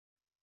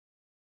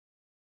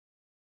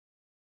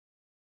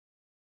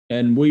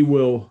and we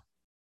will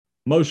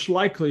most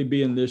likely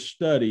be in this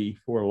study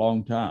for a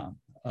long time.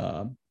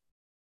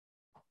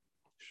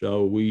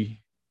 So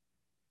we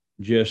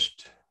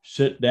just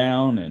sit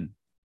down and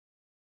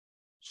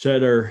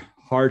set our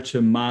hearts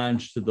and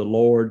minds to the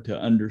Lord to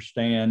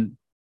understand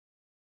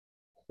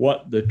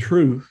what the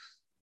truth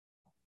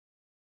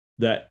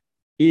that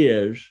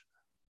is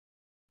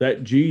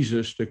that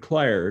Jesus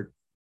declared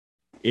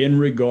in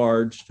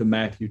regards to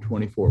Matthew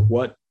 24.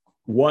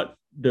 What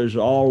does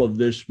all of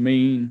this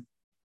mean?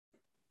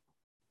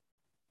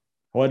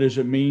 What does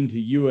it mean to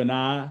you and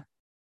I?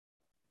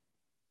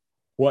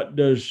 What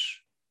does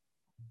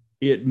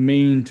it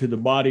mean to the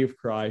body of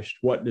Christ?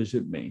 What does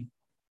it mean?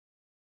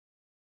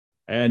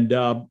 And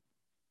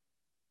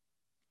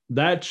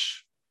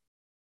that's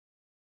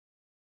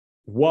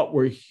what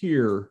we're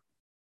here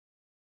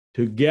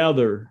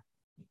together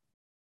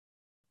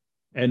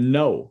and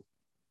know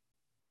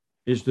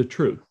is the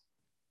truth.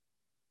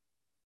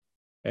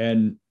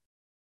 And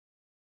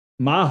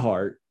my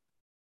heart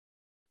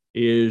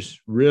is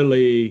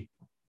really,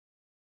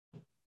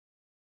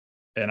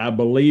 and I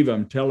believe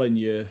I'm telling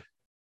you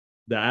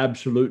the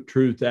absolute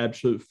truth,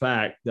 absolute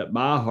fact, that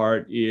my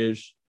heart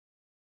is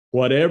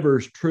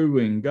whatever's true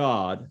in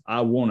God,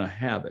 I want to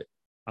have it.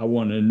 I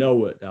want to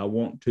know it. I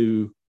want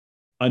to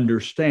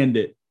understand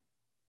it.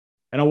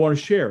 And I want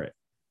to share it.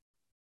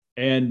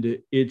 And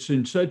it's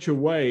in such a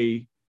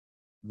way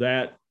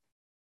that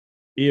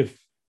if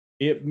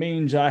it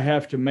means I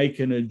have to make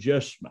an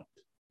adjustment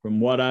from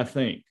what I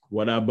think,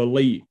 what I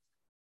believe,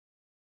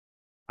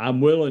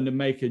 I'm willing to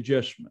make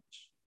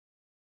adjustments.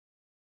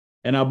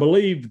 And I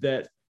believe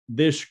that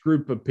this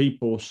group of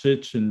people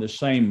sits in the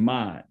same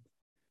mind,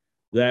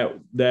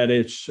 that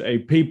it's a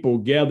people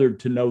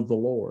gathered to know the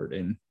Lord.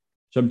 And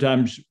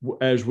sometimes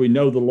as we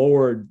know the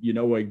Lord,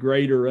 a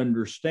greater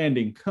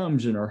understanding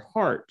comes in our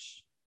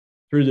hearts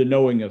through the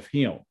knowing of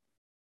him.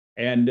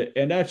 And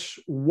that's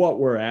what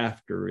we're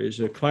after, is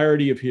a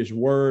clarity of his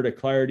word, a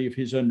clarity of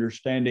his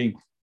understanding,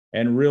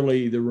 and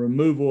really the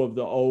removal of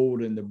the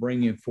old and the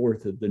bringing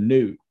forth of the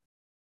new.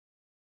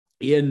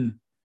 In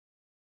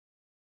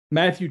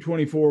Matthew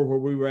 24, where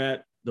we were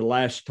at the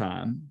last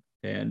time,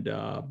 and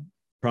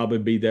probably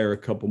be there a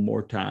couple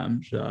more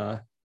times,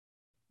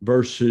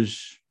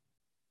 verses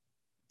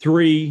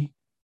 3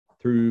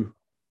 through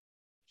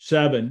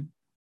 7.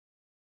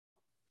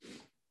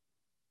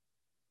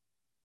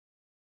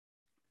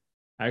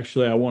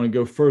 Actually, I want to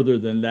go further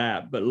than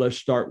that, but let's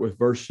start with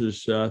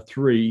verses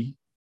 3.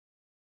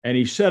 And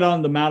he said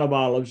on the Mount of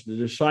Olives, the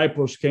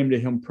disciples came to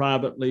him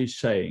privately,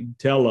 saying,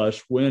 "Tell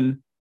us,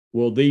 when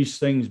will these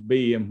things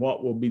be, and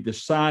what will be the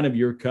sign of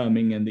your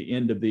coming and the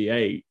end of the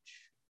age?"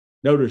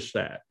 Notice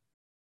that.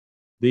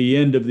 The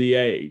end of the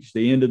age,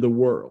 the end of the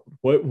world.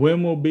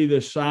 When will be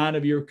the sign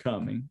of your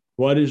coming?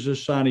 What is the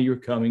sign of your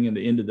coming and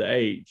the end of the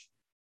age?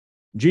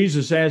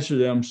 Jesus answered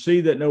them,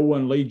 "See that no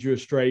one leads you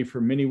astray, for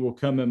many will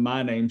come in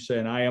my name,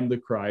 saying, I am the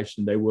Christ,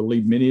 and they will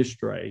lead many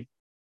astray.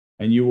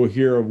 And you will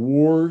hear of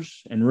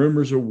wars and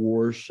rumors of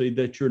wars. See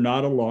that you're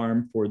not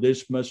alarmed, for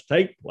this must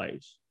take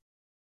place.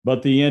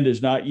 But the end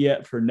is not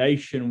yet, for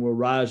nation will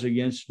rise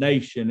against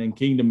nation and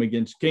kingdom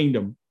against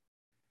kingdom.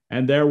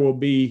 And there will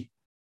be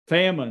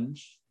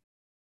famines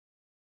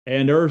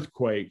and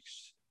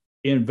earthquakes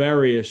in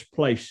various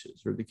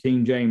places," or the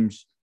King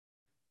James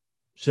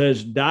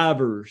says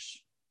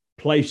divers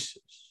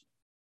places.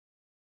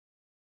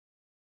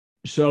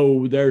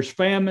 So there's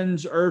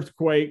famines,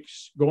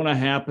 earthquakes going to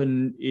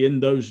happen in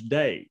those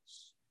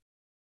days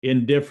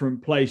in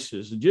different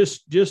places.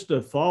 Just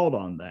a thought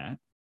on that.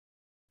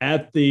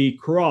 At the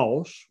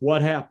cross,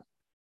 what happened?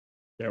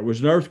 There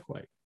was an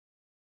earthquake.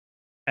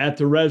 At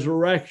the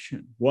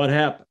resurrection, what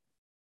happened?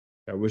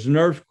 There was an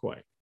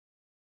earthquake.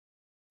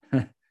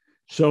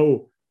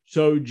 So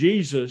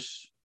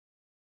Jesus,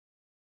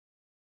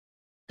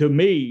 to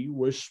me,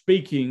 was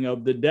speaking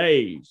of the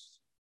days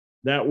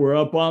that were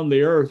up on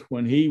the earth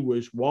when he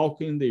was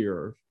walking the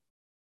earth,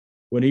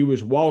 when he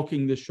was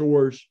walking the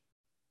shores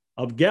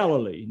of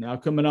Galilee. Now,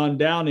 coming on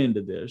down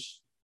into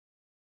this,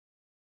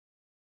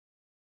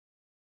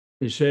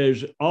 it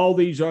says, "All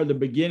these are the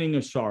beginning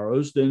of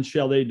sorrows. Then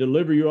shall they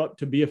deliver you up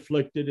to be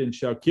afflicted, and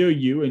shall kill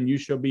you, and you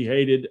shall be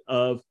hated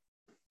of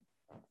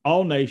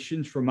all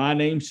nations for my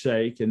name's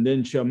sake. And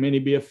then shall many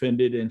be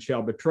offended, and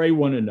shall betray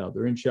one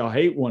another, and shall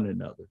hate one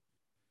another.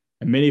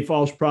 And many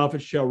false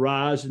prophets shall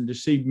rise and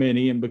deceive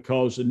many, and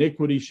because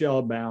iniquity shall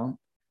abound,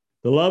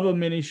 the love of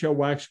many shall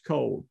wax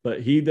cold.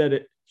 But he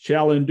that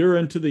shall endure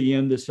unto the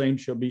end, the same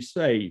shall be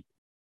saved.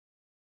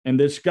 And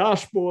this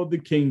gospel of the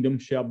kingdom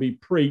shall be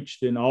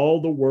preached in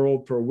all the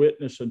world for a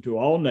witness unto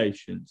all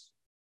nations,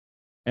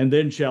 and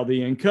then shall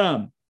the end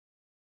come."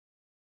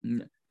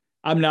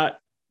 I'm not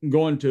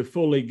going to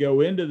fully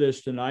go into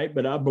this tonight,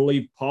 but I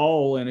believe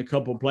Paul in a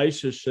couple of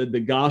places said the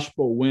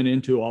gospel went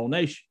into all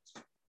nations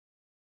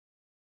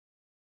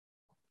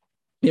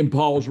in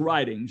Paul's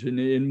writings. And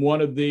in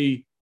one of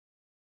the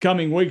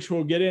coming weeks,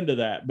 we'll get into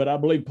that. But I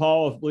believe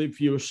Paul,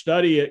 if you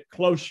study it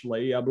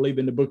closely, I believe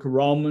in the book of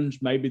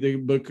Romans, maybe the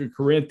book of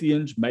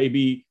Corinthians,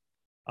 maybe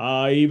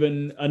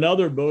Even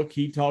another book,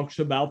 he talks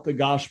about the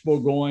gospel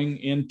going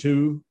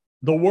into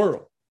the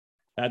world,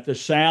 that the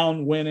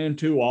sound went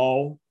into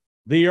all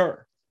the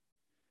earth.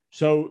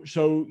 So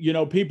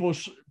people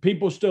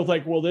still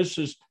think, well, this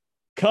is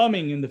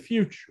coming in the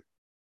future.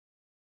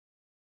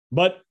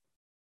 But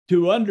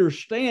to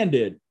understand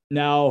it,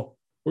 now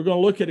we're going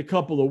to look at a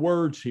couple of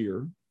words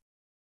here.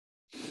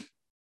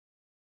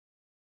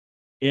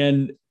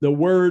 And the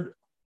word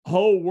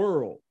whole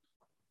world,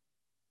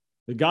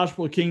 the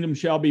gospel of the kingdom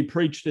shall be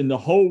preached in the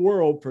whole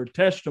world for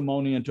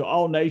testimony unto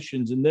all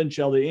nations, and then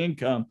shall the end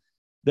come.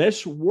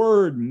 This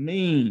word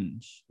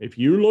means, if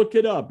you look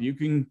it up, you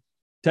can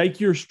take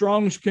your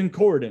Strong's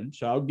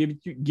Concordance. I'll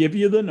give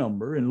you the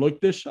number and look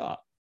this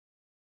up.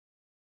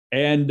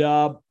 And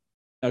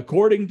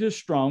according to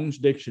Strong's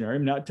dictionary,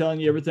 I'm not telling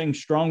you everything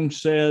Strong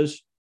says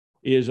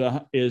is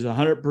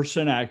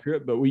 100%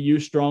 accurate, but we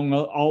use Strong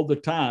all the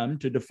time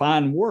to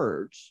define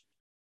words.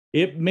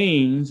 It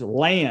means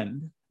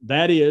land,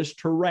 that is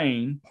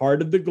terrain,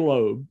 part of the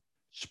globe,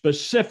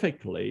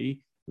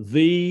 specifically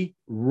the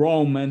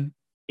Roman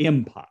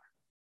Empire.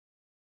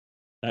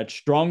 That's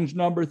Strong's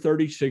number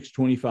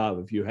 3625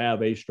 if you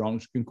have a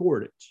Strong's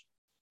Concordance.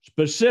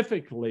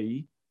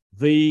 Specifically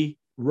the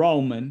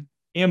Roman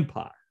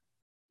Empire.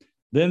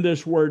 Then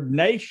this word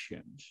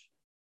nations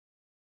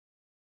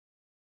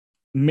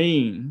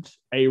means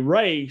a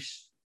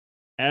race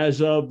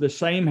as of the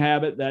same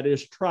habit, that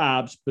is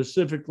tribe,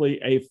 specifically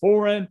a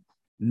foreign,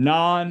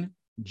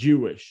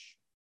 non-Jewish,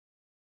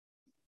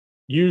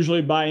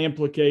 usually by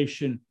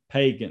implication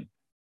pagan.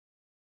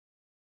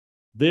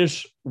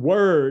 This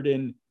word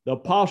in the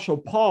Apostle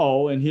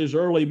Paul in his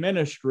early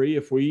ministry,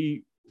 if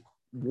we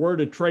were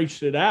to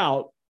trace it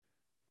out,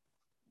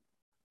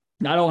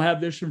 I don't have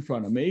this in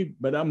front of me,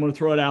 but I'm going to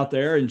throw it out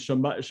there, and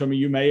some of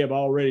you may have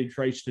already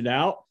traced it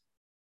out.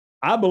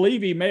 I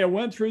believe he may have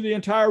went through the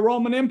entire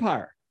Roman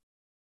Empire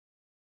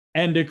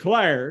and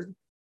declared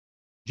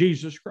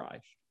Jesus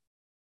Christ.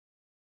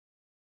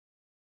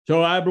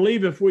 So I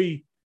believe if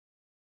we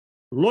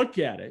look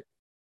at it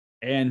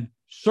and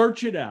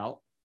search it out,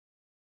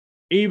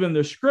 even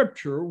the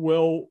scripture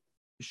will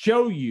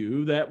show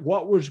you that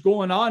what was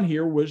going on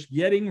here was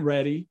getting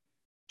ready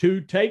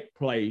to take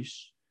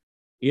place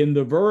in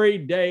the very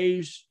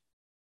days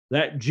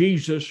that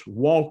Jesus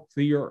walked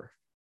the earth.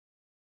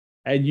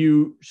 And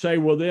you say,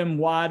 well, then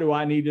why do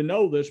I need to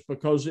know this?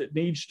 Because it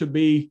needs to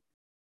be,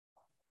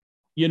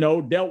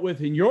 dealt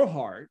with in your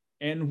heart.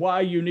 And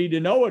why you need to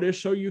know it is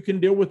so you can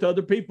deal with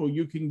other people.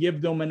 You can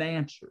give them an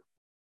answer.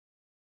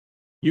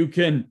 You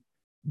can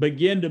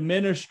begin to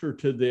minister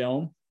to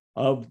them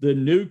of the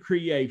new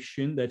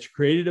creation that's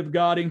created of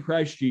God in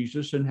Christ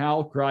Jesus and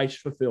how Christ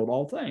fulfilled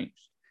all things,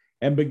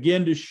 and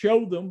begin to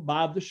show them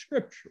by the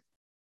scripture.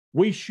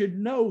 We should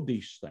know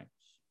these things.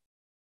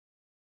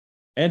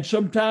 And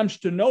sometimes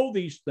to know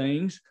these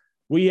things,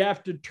 we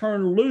have to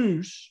turn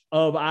loose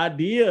of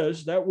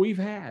ideas that we've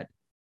had.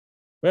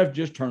 We have to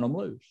just turn them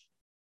loose.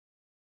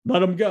 Let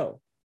them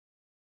go.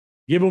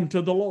 Give them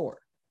to the Lord.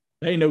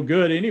 They ain't no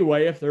good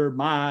anyway if they're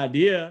my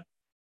idea.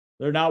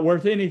 They're not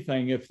worth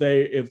anything if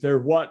they're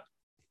what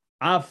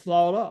I've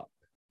thought up.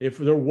 If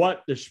they're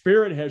what the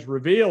Spirit has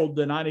revealed,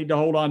 then I need to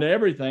hold on to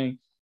everything.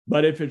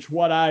 But if it's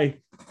what I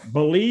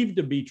believe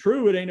to be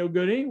true, it ain't no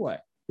good anyway.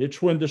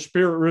 It's when the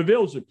Spirit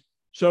reveals it.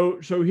 So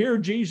here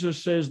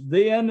Jesus says,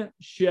 then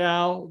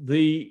shall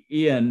the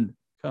end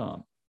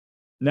come.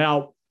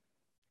 Now,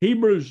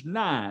 Hebrews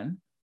 9,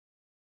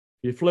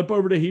 you flip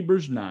over to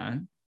Hebrews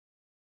 9,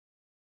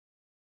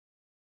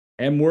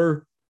 and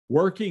we're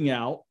working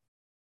out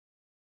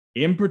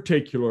in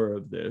particular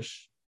of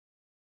this,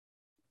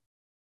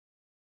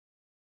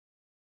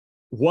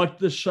 what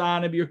the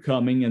sign of your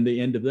coming and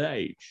the end of the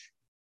age,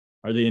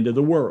 or the end of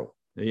the world,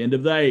 the end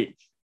of the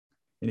age.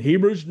 In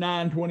Hebrews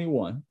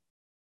 9:21,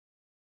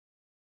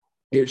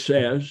 it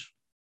says,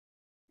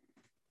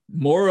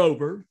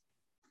 moreover,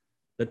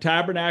 the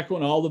tabernacle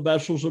and all the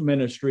vessels of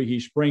ministry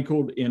he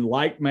sprinkled in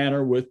like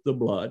manner with the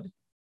blood.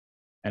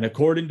 And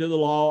according to the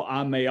law,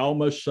 I may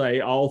almost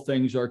say all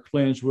things are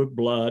cleansed with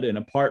blood, and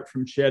apart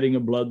from shedding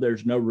of blood,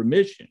 there's no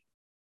remission.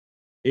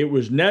 It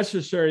was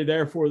necessary,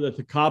 therefore, that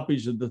the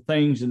copies of the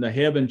things in the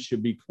heavens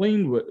should be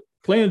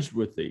cleansed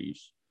with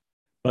these.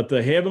 But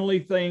the heavenly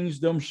things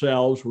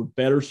themselves were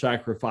better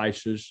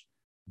sacrifices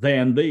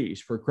than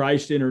these. For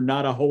Christ entered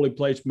not a holy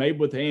place made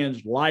with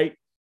hands like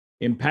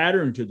in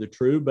pattern to the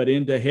true, but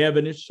into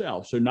heaven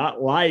itself. So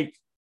not like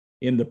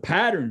in the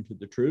pattern to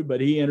the true,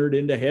 but he entered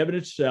into heaven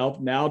itself,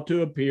 now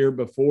to appear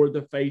before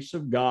the face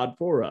of God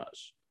for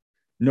us.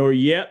 Nor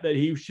yet that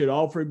he should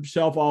offer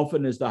himself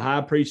often as the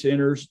high priest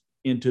enters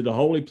into the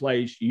holy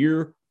place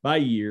year by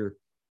year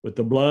with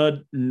the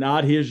blood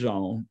not his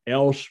own,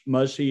 else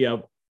must he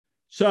have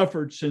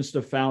suffered since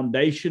the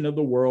foundation of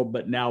the world,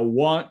 but now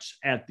once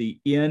at the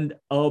end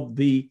of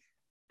the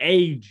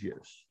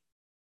ages,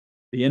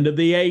 the end of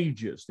the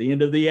ages, the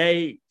end of the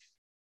age,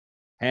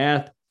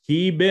 hath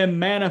he been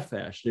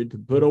manifested to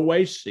put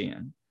away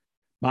sin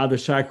by the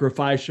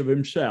sacrifice of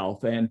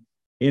himself. And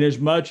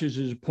Inasmuch as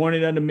it is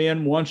appointed unto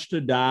men once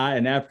to die,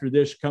 and after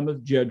this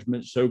cometh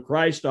judgment, so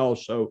Christ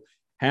also,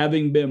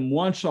 having been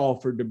once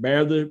offered to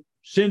bear the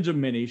sins of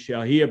many,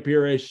 shall he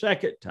appear a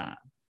second time,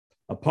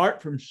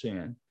 apart from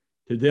sin,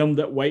 to them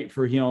that wait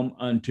for him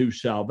unto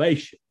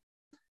salvation.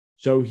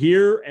 So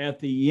here at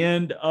the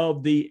end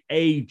of the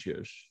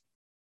ages,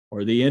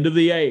 or the end of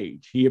the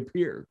age, he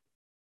appeared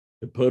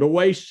to put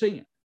away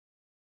sin,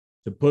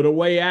 to put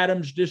away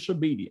Adam's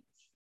disobedience,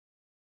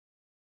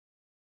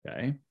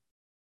 okay,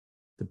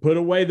 to put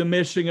away the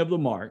missing of the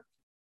mark.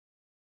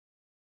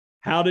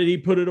 How did he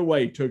put it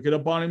away? He took it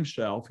upon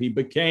himself. He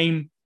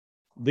became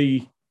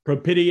the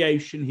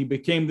propitiation. He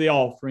became the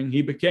offering.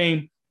 He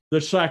became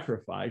the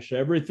sacrifice.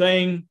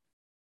 Everything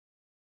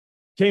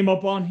came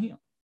upon him.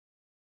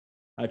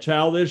 That's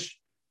how this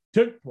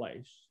took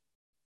place.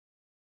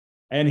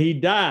 And he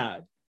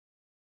died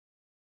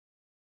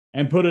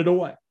and put it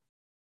away.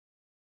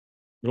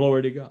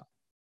 Glory to God.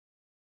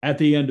 At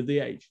the end of the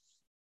ages.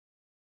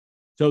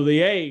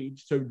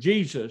 So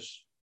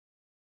Jesus,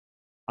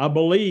 I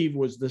believe,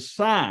 was the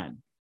sign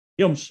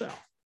himself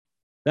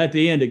that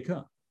the end had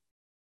come.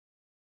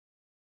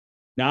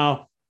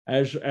 Now,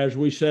 as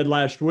we said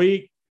last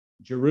week,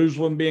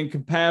 Jerusalem being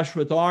compassed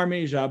with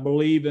armies, I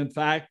believe, in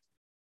fact,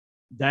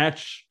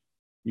 that's,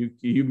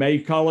 you may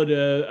call it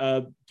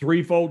a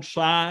threefold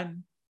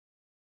sign.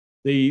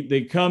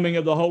 The coming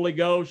of the Holy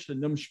Ghost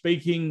and them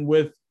speaking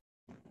with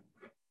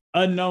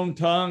unknown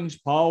tongues.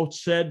 Paul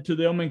said to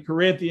them in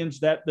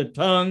Corinthians that the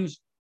tongues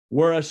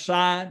were a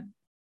sign.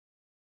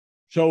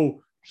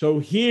 So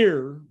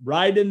here,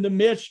 right in the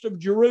midst of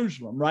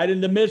Jerusalem, right in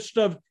the midst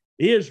of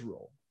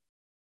Israel,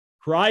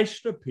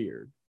 Christ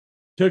appeared,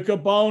 took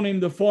upon him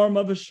the form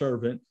of a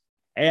servant,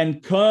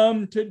 and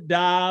come to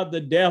die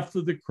the death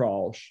of the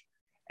cross.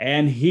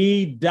 And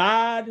he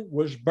died,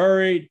 was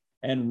buried,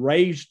 and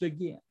raised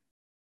again.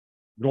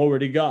 Glory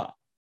to God.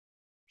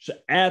 So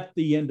at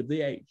the end of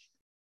the age.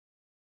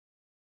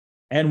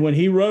 And when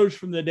he rose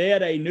from the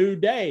dead, a new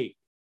day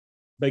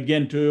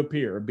began to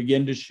appear,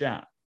 began to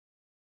shine,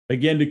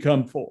 began to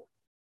come forth.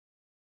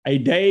 A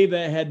day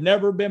that had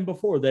never been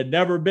before. There'd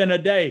never been a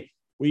day.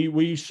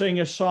 We sing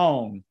a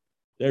song.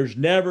 There's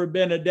never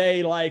been a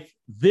day like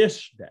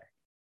this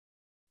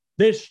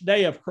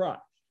day of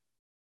Christ.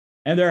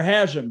 And there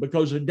hasn't,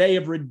 because a day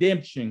of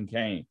redemption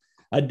came,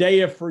 a day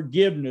of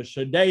forgiveness,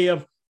 a day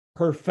of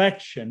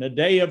perfection, a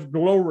day of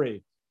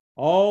glory.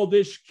 All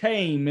this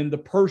came in the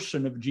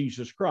person of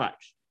Jesus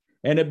Christ.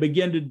 And it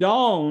began to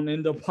dawn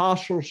in the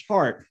apostles'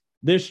 heart.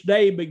 This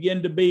day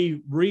began to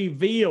be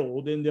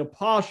revealed in the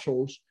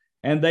apostles,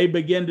 and they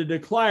began to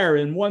declare.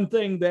 And one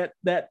thing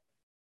that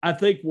I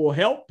think will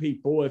help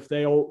people if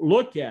they'll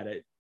look at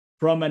it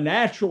from a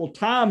natural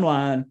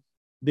timeline,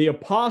 the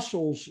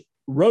apostles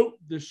wrote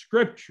the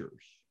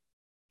scriptures,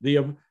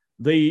 the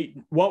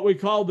what we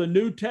call the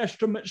New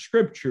Testament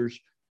scriptures,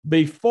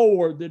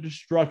 before the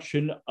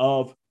destruction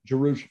of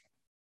Jerusalem.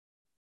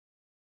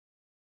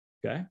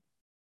 Okay,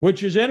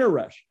 which is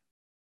interesting.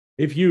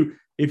 If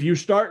you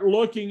start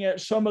looking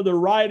at some of the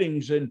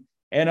writings and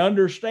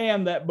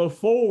understand that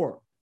before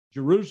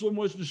Jerusalem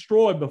was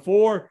destroyed,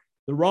 before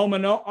the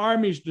Roman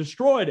armies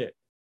destroyed it,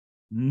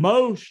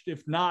 most,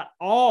 if not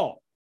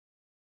all,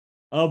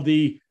 of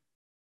the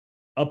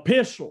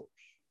epistles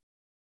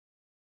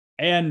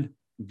and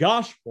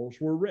gospels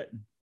were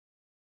written.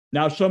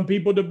 Now, some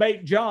people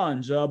debate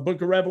John's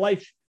book of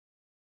Revelation,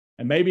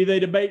 and maybe they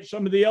debate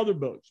some of the other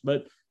books,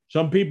 but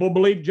some people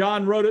believe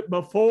John wrote it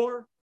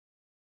before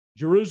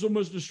Jerusalem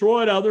was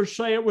destroyed. Others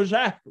say it was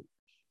afterwards.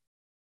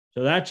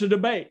 So that's a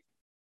debate.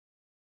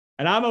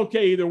 And I'm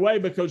okay either way,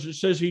 because it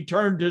says he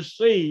turned to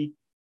see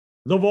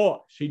the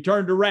voice. He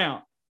turned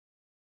around.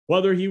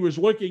 Whether he was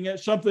looking at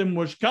something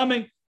was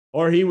coming,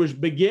 or he was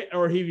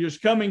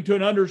coming to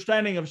an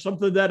understanding of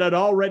something that had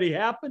already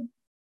happened.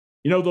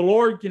 You know, the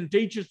Lord can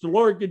teach us, the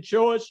Lord can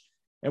show us,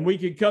 and we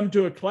can come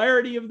to a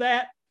clarity of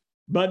that.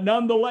 But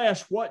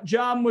nonetheless, what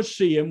John was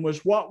seeing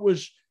was what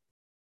was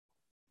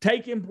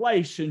taking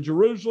place in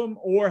Jerusalem,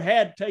 or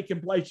had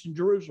taken place in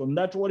Jerusalem.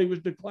 That's what he was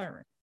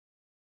declaring.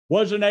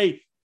 Wasn't a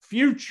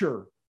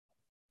future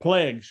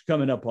plagues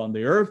coming up on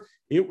the earth.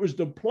 It was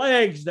the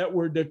plagues that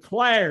were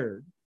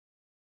declared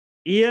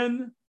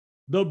in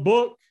the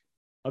book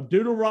of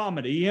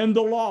Deuteronomy, in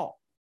the law,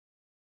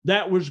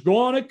 that was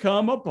going to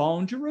come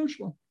upon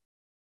Jerusalem.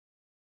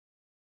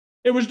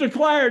 It was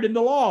declared in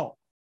the law.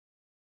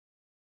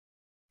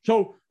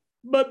 So,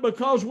 but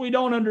because we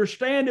don't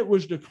understand it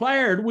was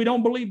declared, we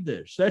don't believe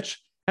this. That's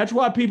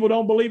why people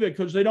don't believe it,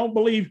 because they don't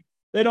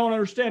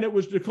understand it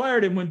was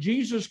declared. And when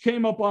Jesus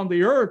came up on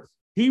the earth,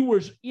 he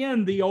was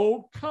in the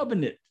old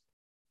covenant.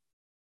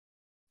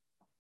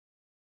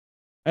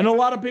 And a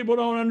lot of people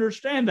don't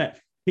understand that.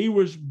 He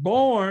was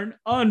born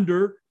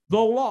under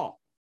the law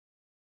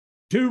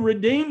to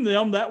redeem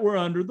them that were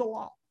under the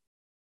law.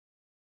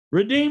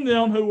 Redeem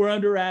them who were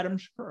under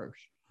Adam's curse.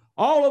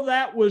 All of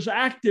that was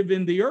active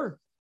in the earth.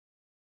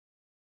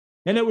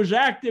 And it was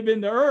active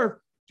in the earth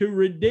to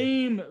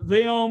redeem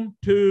them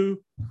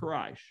to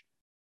Christ.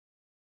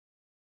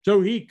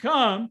 So he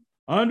come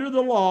under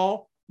the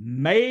law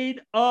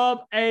made of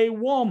a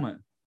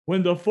woman,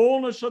 when the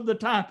fullness of the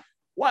time.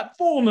 What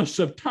fullness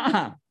of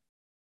time?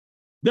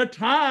 The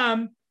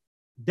time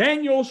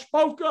Daniel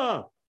spoke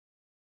of.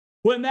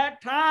 When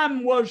that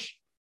time was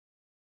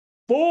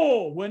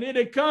full, when it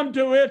had come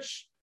to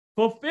its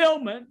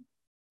fulfillment,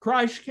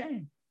 Christ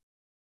came.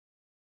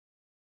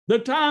 The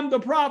time the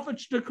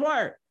prophets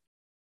declared.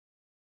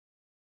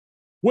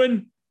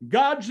 When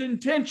God's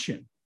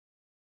intention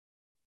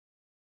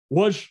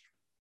was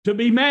to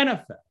be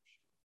manifest,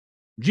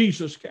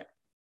 Jesus came.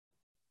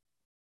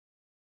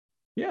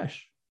 Yes.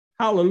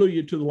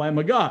 Hallelujah to the Lamb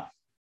of God.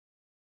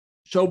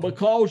 So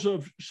because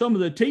of some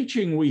of the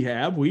teaching we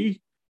have,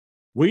 we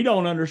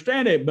don't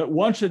understand it. But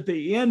once at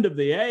the end of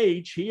the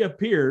age, he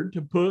appeared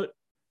to put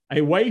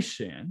away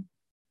sin.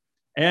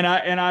 And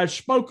I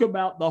spoke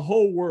about the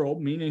whole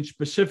world, meaning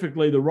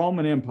specifically the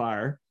Roman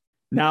Empire.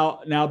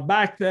 Now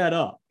back that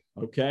up,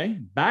 okay?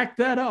 Back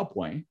that up,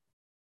 Wayne.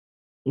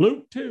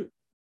 Luke 2.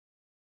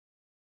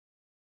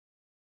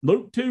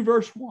 Luke 2,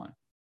 verse 1.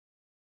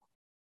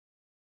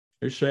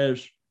 It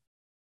says,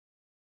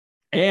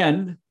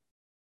 and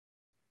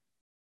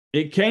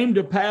it came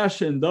to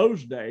pass in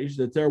those days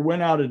that there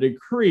went out a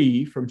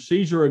decree from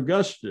Caesar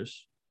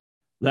Augustus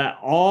that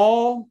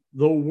all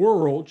the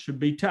world should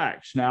be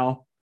taxed.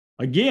 Now,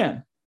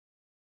 again,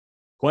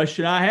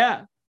 question I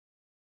had,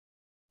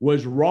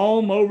 was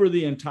Rome over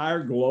the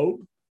entire globe?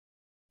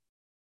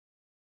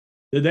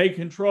 Did they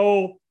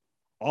control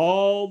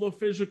all the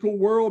physical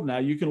world? Now,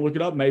 you can look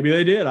it up. Maybe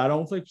they did. I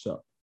don't think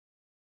so.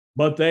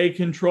 But they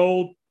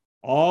controlled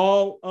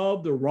all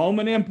of the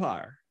Roman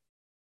Empire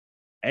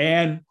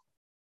and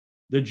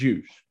the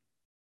Jews.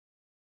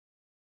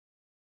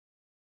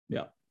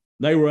 Yeah,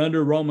 they were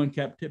under Roman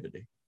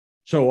captivity.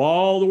 So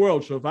all the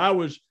world. So if I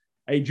was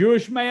a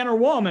Jewish man or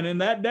woman in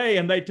that day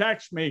and they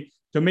taxed me,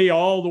 to me,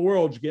 all the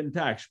world's getting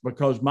taxed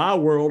because my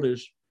world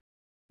is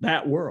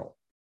that world.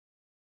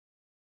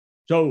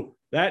 So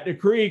that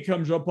decree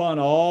comes upon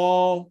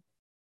all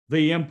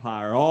the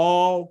empire,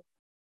 all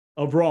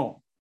of Rome.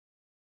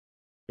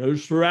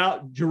 Goes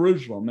throughout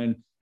Jerusalem.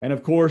 And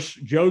of course,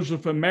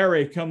 Joseph and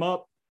Mary come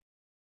up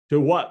to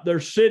what their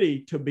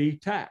city to be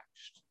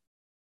taxed.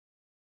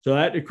 So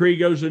that decree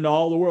goes into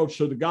all the world.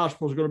 So the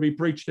gospel is going to be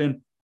preached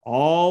in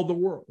all the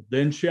world.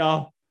 Then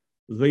shall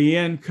the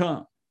end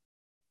come.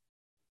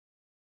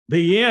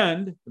 The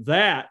end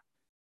that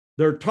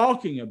they're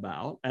talking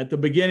about at the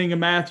beginning of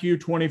Matthew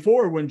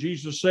 24, when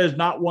Jesus says,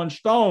 not one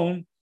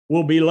stone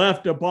will be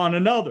left upon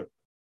another.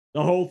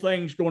 The whole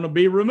thing's going to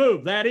be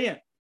removed. That end.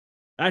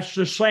 That's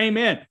the same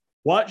end.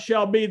 What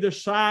shall be the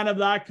sign of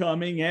thy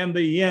coming and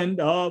the end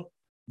of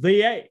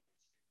the age?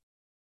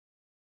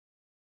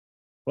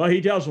 Well,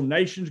 he tells them,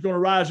 nation's going to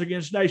rise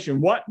against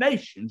nation. What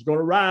nation's going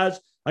to rise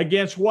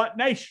against what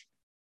nation?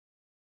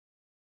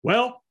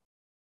 Well,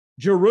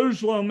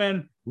 Jerusalem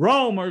and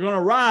Rome are going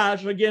to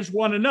rise against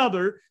one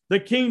another. The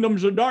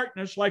kingdoms of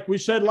darkness, like we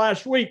said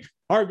last week,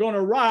 are going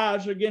to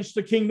rise against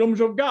the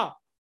kingdoms of God.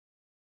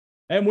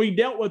 And we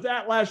dealt with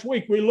that last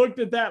week. We looked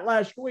at that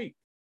last week.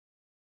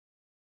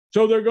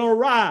 So they're going to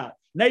rise.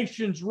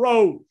 Nations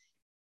rose.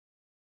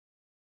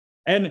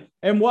 And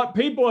what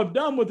people have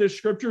done with this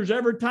scripture is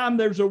every time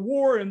there's a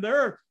war in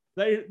there,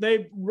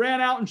 they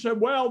ran out and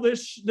said, well,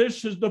 this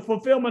is the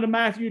fulfillment of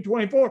Matthew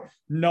 24.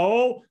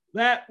 No,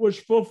 that was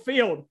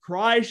fulfilled.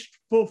 Christ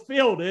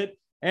fulfilled it.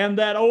 And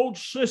that old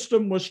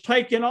system was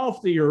taken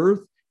off the earth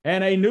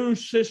and a new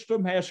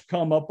system has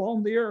come up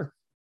on the earth.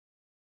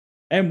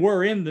 And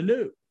we're in the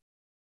new.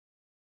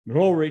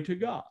 Glory to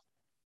God.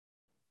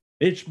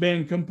 It's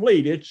been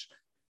complete.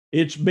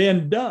 It's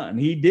been done.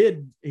 He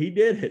did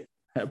it.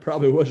 That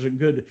probably wasn't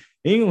good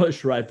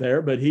English right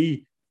there, but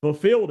he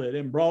fulfilled it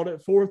and brought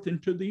it forth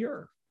into the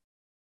earth.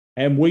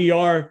 And we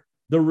are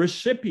the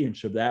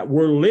recipients of that.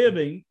 We're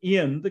living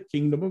in the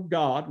kingdom of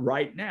God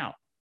right now.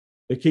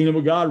 The kingdom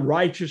of God,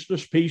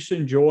 righteousness, peace,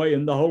 and joy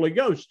in the Holy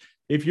Ghost.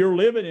 If you're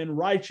living in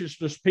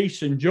righteousness,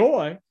 peace, and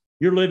joy,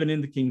 you're living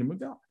in the kingdom of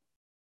God.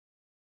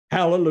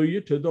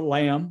 Hallelujah to the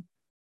Lamb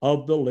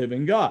of the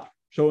living God.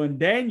 So in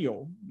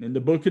Daniel, in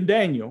the book of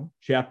Daniel,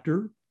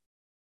 chapter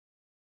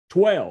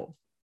 12,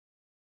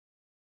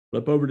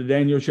 flip over to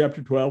Daniel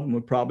chapter 12, and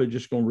we're probably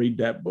just going to read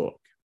that book.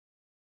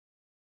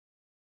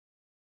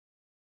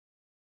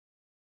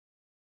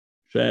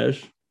 It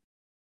says,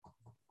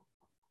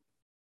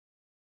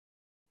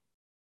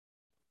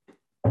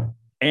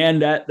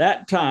 and at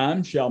that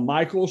time shall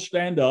Michael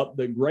stand up,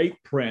 the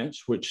great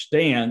prince, which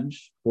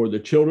stands for the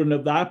children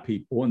of thy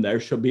people, and there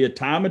shall be a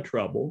time of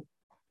trouble,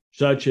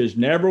 such as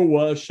never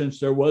was since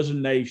there was a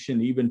nation,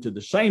 even to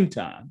the same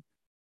time.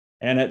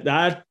 And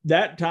at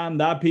that time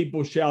thy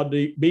people shall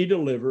be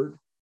delivered,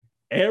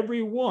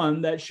 every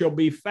one that shall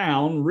be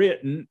found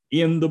written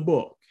in the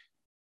book.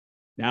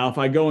 Now, if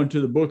I go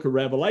into the book of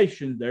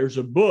Revelation, there's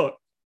a book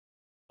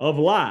of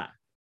life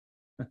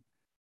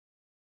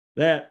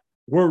that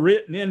we're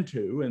written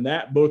into, and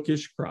that book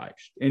is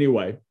Christ.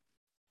 Anyway,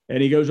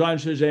 and he goes on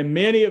and says, and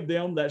many of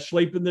them that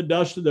sleep in the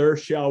dust of the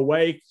earth shall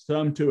awake,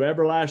 some to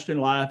everlasting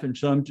life and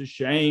some to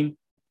shame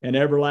and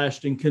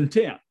everlasting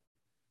contempt.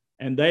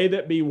 And they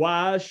that be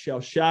wise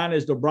shall shine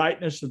as the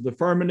brightness of the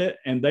firmament,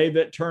 and they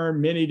that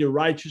turn many to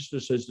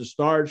righteousness as the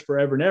stars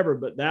forever and ever.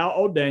 But thou,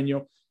 O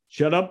Daniel,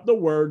 shut up the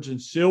words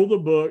and seal the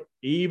book,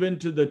 even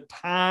to the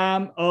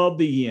time of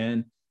the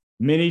end.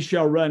 Many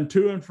shall run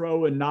to and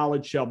fro, and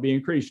knowledge shall be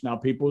increased. Now,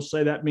 people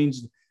say that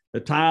means the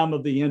time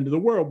of the end of the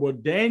world. Well,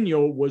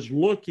 Daniel was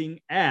looking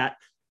at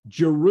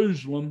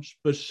Jerusalem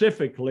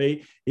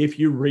specifically. If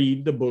you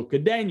read the book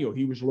of Daniel,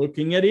 he was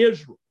looking at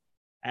Israel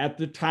at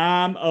the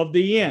time of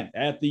the end.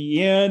 At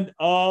the end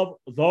of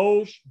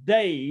those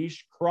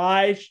days,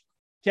 Christ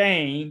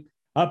came,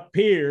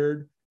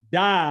 appeared,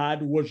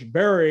 died, was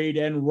buried,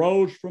 and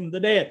rose from the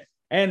dead.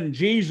 And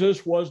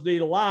Jesus was the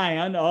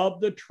Lion of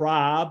the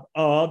tribe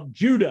of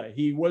Judah.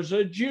 He was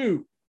a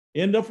Jew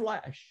in the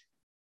flesh.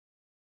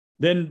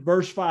 Then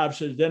verse 5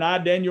 says, Then I,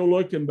 Daniel,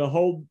 looked, and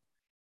behold,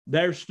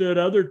 there stood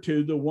other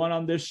two, the one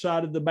on this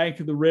side of the bank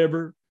of the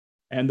river,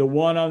 and the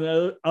one on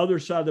the other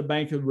side of the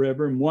bank of the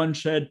river. And one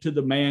said to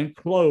the man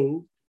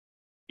clothed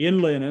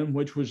in linen,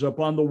 which was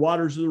upon the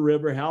waters of the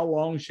river, How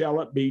long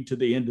shall it be to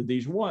the end of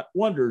these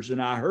wonders?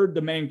 And I heard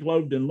the man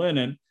clothed in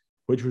linen,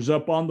 which was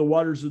upon the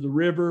waters of the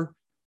river,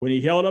 when he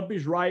held up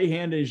his right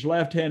hand and his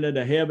left hand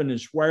unto heaven, and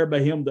swear by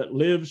him that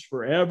lives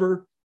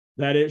forever,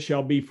 that it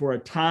shall be for a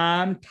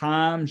time,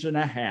 times and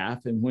a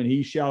half. And when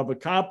he shall have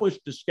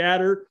accomplished to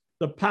scatter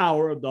the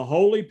power of the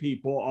holy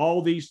people,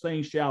 all these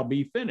things shall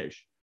be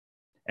finished.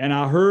 And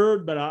I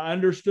heard, but I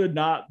understood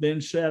not.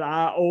 Then said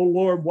I, O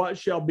Lord, what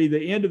shall be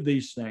the end of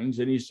these things?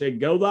 And he said,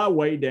 Go thy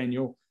way,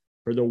 Daniel,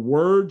 for the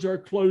words are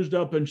closed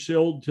up and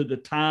sealed to the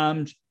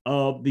times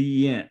of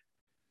the end.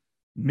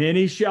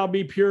 Many shall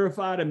be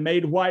purified and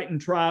made white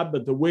and tried,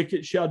 but the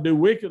wicked shall do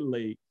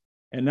wickedly,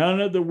 and none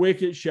of the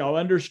wicked shall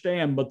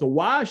understand, but the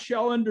wise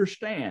shall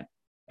understand.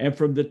 And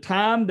from the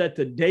time that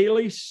the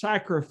daily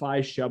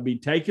sacrifice shall be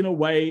taken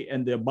away,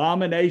 and the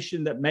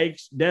abomination that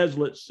makes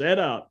desolate set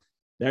up,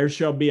 there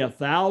shall be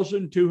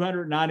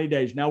 1,290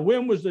 days. Now,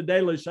 when was the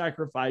daily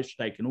sacrifice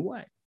taken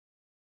away?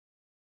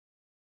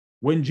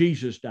 When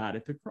Jesus died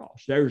at the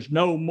cross. There's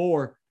no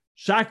more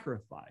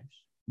sacrifice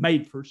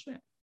made for sin.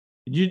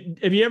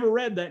 Have you ever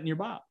read that in your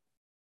Bible?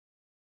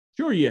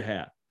 Sure you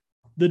have.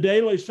 The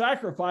daily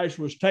sacrifice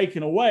was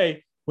taken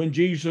away when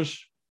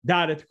Jesus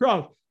died at the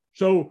cross.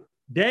 So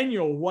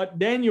Daniel, what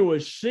Daniel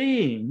is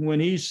seeing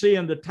when he's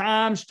seeing the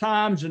times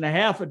and a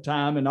half a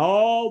time and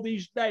all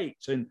these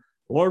dates, and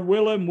Lord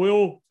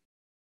willing,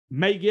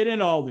 may get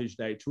in all these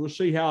dates. We'll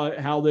see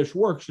how this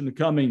works in the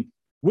coming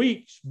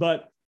weeks.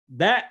 But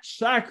that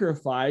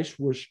sacrifice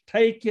was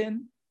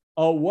taken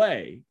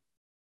away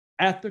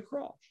at the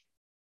cross.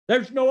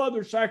 There's no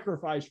other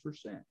sacrifice for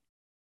sin.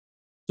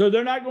 So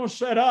they're not going to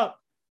set up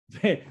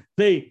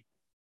the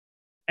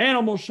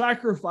animal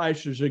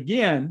sacrifices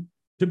again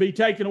to be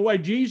taken away.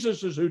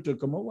 Jesus is who took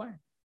them away.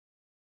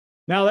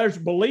 Now, there's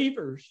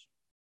believers,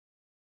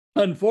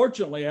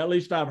 unfortunately, at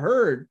least I've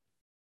heard,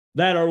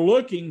 that are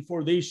looking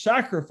for these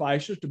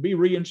sacrifices to be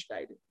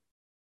reinstated.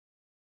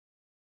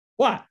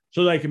 Why?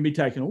 So they can be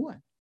taken away.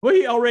 Well,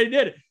 he already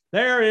did it.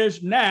 There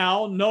is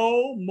now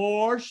no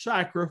more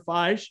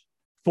sacrifice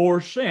for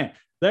sin.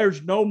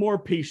 There's no more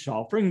peace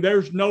offering.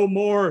 There's no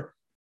more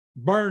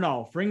burnt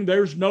offering.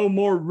 There's no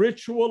more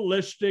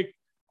ritualistic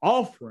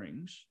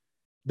offerings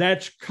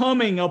that's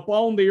coming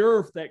upon the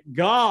earth that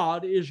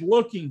God is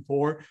looking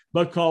for,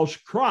 because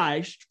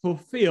Christ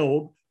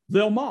fulfilled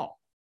them all.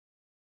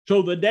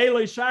 So the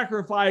daily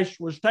sacrifice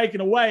was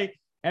taken away,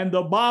 and the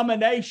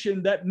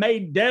abomination that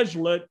made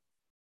desolate,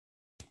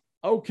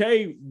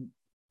 okay,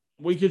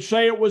 we could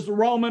say it was the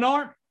Roman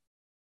army.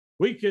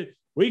 We could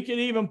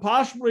even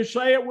possibly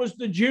say it was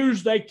the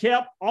Jews. They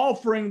kept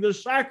offering the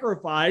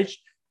sacrifice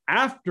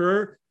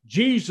after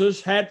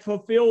Jesus had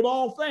fulfilled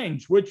all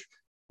things, which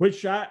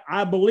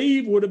I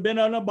believe would have been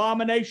an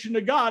abomination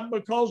to God,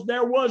 because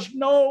there was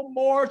no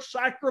more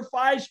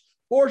sacrifice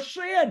for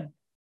sin.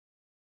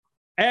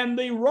 And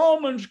the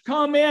Romans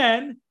come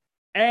in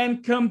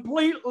and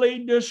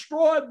completely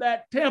destroyed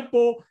that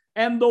temple,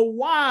 and the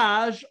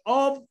wise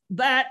of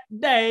that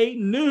day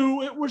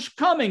knew it was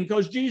coming,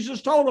 because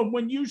Jesus told them,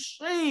 when you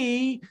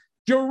see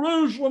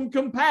Jerusalem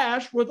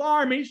compassed with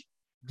armies,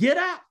 get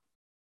out.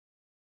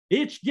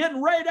 It's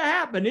getting ready to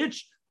happen.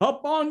 It's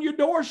up on your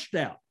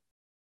doorstep.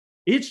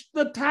 It's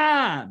the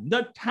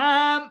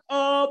time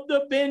of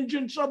the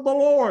vengeance of the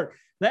Lord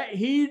that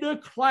he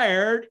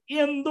declared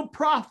in the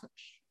prophets.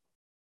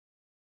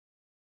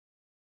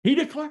 He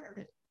declared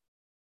it.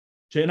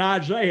 It's in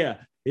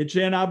Isaiah. It's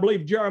in, I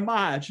believe,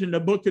 Jeremiah. It's in the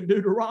book of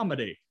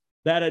Deuteronomy,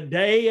 that a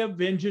day of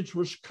vengeance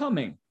was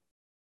coming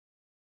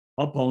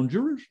upon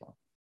Jerusalem.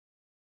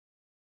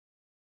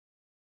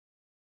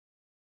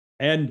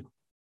 And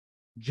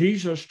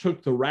Jesus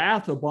took the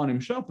wrath upon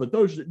himself, but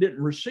those that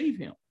didn't receive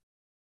him,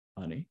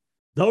 honey,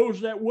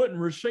 those that wouldn't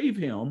receive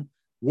him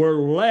were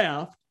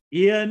left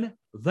in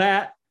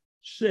that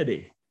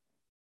city.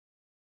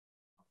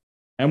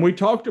 And we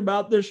talked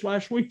about this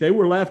last week. They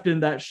were left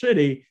in that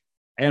city,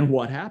 and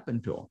what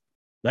happened to them?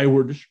 They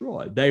were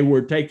destroyed. They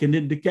were taken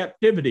into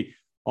captivity.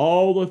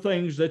 All the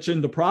things that's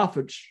in the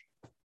prophets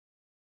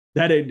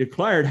that it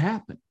declared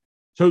happened.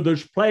 So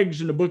those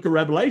plagues in the book of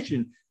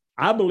Revelation,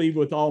 I believe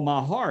with all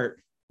my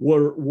heart,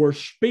 were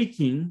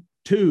speaking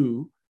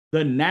to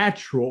the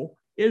natural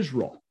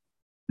Israel,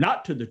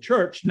 not to the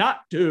church,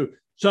 not to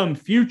some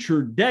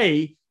future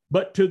day,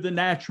 but to the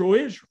natural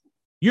Israel.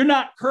 You're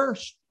not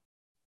cursed.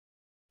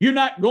 You're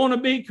not going to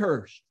be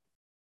cursed.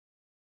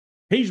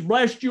 He's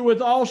blessed you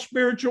with all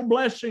spiritual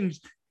blessings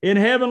in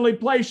heavenly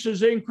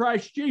places in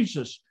Christ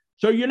Jesus.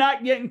 So you're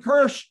not getting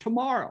cursed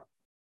tomorrow.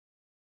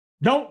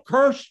 Don't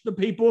curse the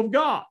people of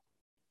God.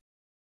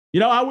 You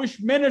know, I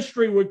wish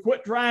ministry would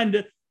quit trying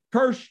to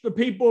curse the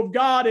people of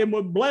God and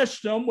would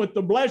bless them with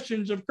the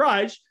blessings of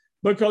Christ,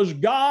 because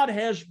God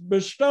has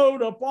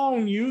bestowed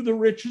upon you the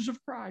riches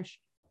of Christ.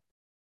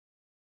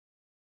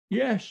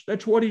 Yes,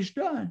 that's what he's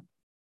done.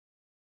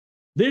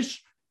 This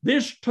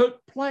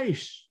took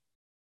place,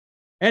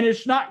 and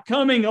it's not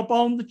coming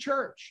upon the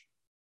church.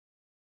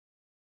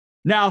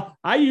 Now,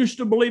 I used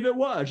to believe it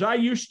was. I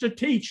used to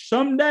teach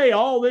someday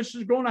all this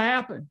is going to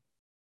happen.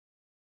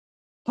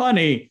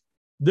 Honey,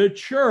 the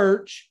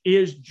church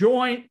is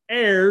joint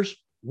heirs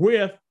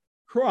with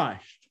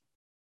Christ.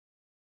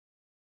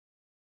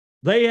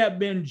 They have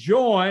been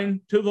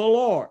joined to the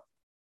Lord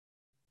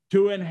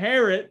to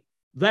inherit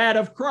that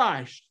of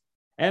Christ,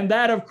 and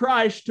that of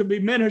Christ to be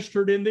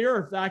ministered in the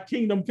earth. Thy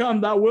kingdom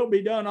come, thy will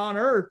be done on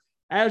earth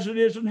as it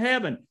is in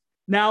heaven.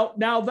 Now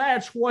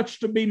that's what's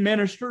to be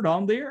ministered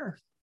on the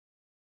earth.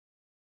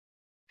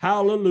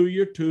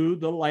 Hallelujah to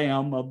the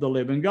Lamb of the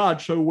living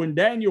God. So when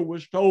Daniel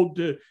was told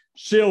to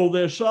seal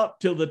this up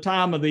till the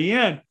time of the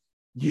end,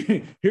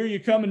 here you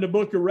come in the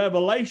book of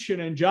Revelation,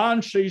 and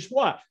John sees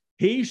what?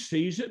 He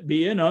sees it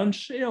being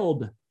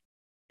unsealed.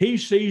 He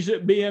sees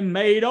it being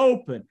made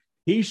open.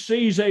 He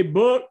sees a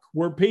book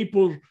where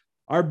people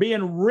are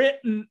being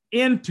written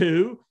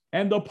into,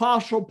 and the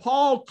Apostle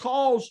Paul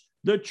calls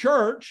the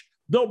church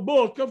the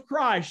book of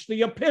Christ,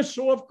 the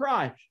epistle of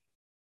Christ.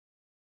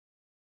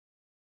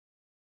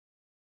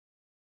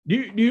 Do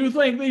you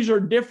think these are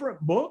different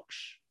books?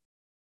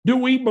 Do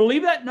we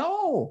believe that?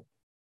 No.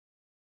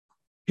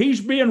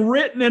 He's being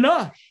written in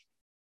us.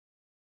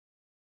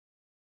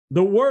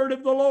 The word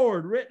of the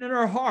Lord written in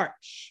our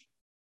hearts,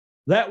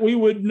 that we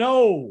would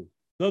know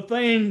the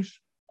things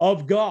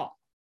of God.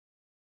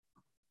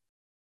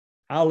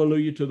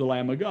 Hallelujah to the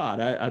Lamb of God.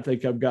 I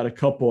think I've got a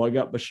couple. I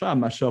got beside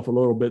myself a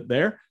little bit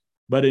there.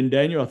 But in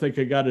Daniel, I think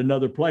I got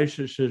another place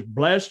that says,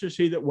 blessed is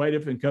he that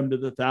waiteth and come to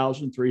the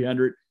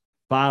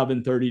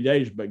 1,305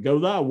 days. But go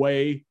thy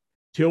way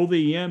till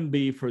the end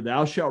be, for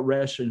thou shalt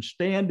rest and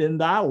stand in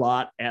thy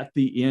lot at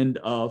the end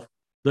of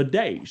the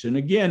days. And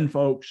again,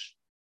 folks,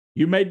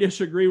 you may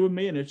disagree with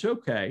me, and it's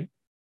okay.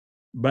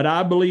 But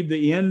I believe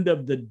the end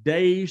of the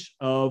days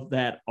of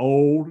that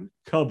old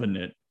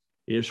covenant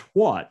is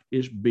what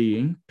is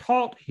being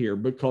taught here,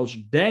 because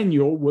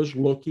Daniel was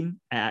looking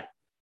at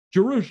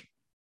Jerusalem.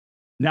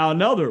 Now,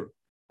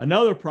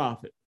 another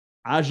prophet,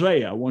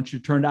 Isaiah. I want you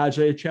to turn to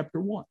Isaiah chapter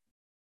 1.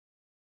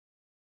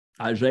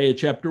 Isaiah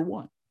chapter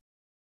 1.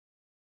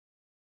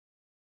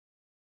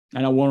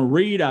 And I want to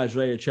read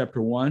Isaiah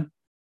chapter 1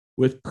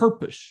 with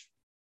purpose.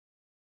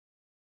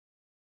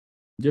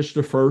 Just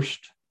the first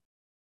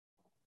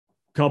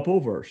couple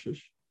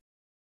verses.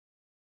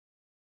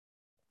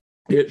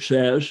 It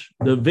says,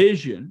 the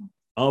vision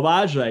of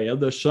Isaiah,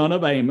 the son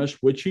of Amos,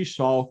 which he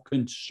saw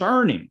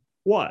concerning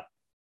what?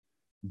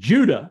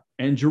 Judah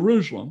and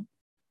Jerusalem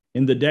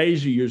in the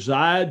days of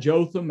Uzziah,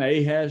 Jotham,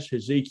 Ahaz,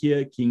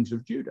 Hezekiah, kings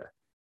of Judah.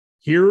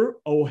 Hear,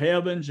 O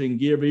heavens, and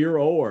give ear,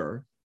 O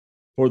earth,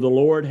 for the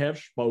Lord hath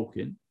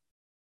spoken.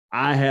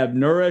 I have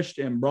nourished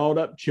and brought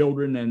up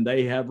children, and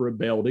they have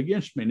rebelled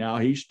against me. Now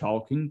he's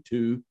talking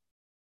to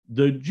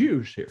the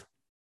Jews here.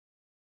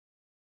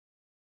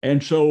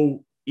 And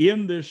so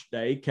in this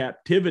day,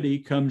 captivity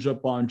comes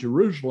upon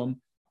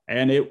Jerusalem,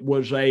 and it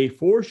was a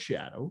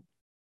foreshadow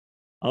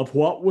of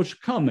what was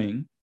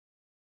coming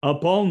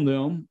upon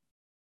them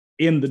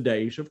in the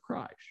days of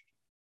Christ.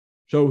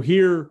 So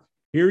here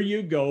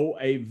you go,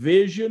 a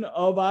vision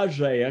of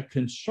Isaiah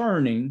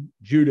concerning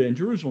Judah and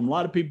Jerusalem. A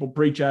lot of people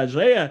preach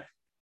Isaiah,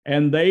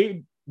 and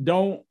they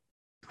don't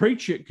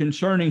preach it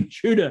concerning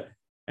Judah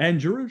and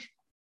Jerusalem.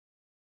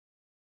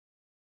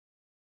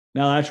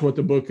 Now, that's what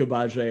the book of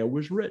Isaiah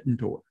was written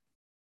toward.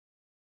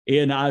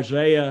 In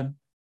Isaiah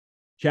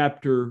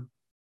chapter,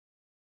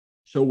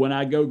 so when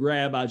I go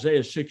grab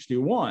Isaiah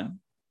 61,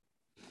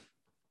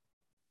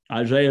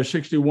 Isaiah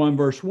 61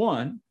 verse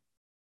 1,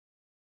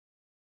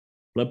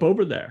 flip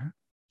over there,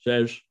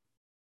 says,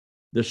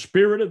 the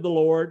Spirit of the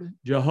Lord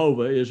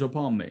Jehovah is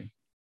upon me,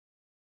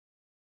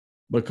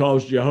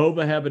 because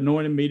Jehovah have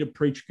anointed me to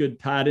preach good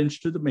tidings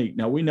to the meek.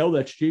 Now we know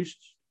that's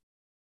Jesus,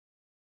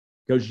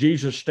 because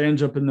Jesus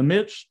stands up in the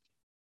midst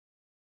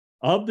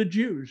of the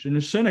Jews in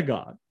the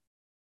synagogue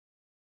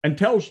and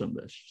tells them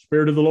this.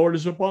 Spirit of the Lord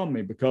is upon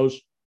me, because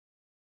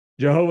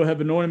Jehovah have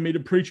anointed me to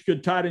preach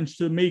good tidings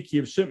to the meek. He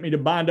have sent me to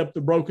bind up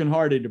the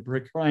brokenhearted, to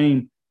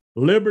proclaim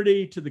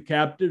liberty to the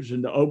captives,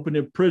 and to open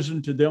a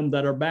prison to them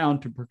that are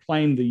bound, to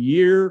proclaim the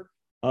year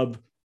of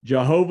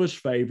Jehovah's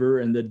favor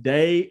and the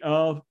day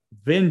of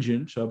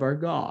vengeance of our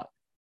God,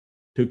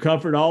 to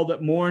comfort all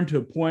that mourn, to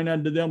appoint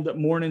unto them that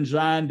mourn in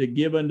Zion, to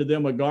give unto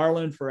them a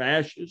garland for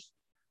ashes,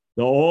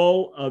 the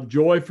oil of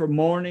joy for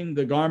mourning,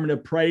 the garment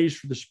of praise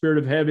for the spirit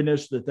of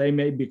heaviness, that they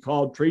may be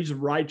called trees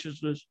of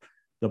righteousness,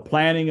 the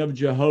planting of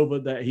Jehovah,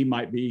 that he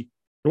might be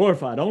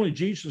glorified. Only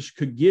Jesus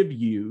could give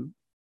you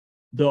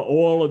the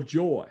oil of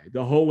joy,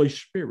 the Holy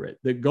Spirit,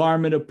 the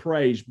garment of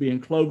praise,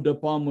 being clothed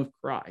upon with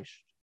Christ,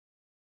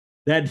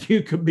 that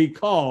you could be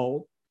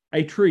called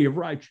a tree of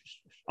righteousness.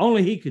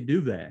 Only he could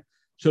do that.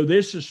 So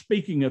this is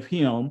speaking of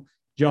him.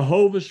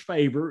 Jehovah's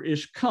favor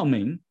is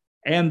coming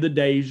and the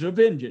days of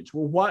vengeance.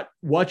 Well,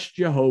 what's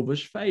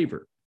Jehovah's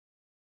favor?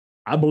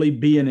 I believe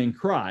being in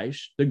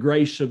Christ, the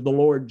grace of the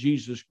Lord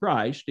Jesus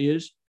Christ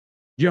is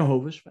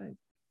Jehovah's favor.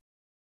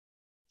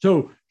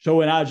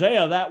 So in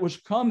Isaiah, that was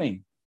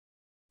coming.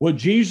 Well,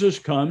 Jesus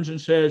comes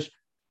and says,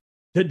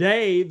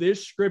 today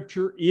this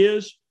scripture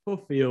is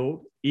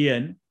fulfilled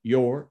in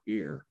your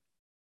ear.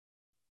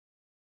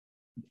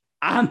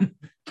 I'm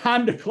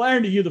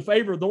declaring to you the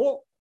favor of the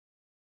Lord.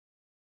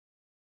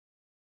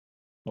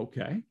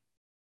 Okay.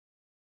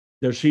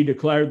 Does he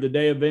declare the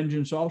day of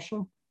vengeance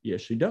also?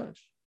 Yes, he does.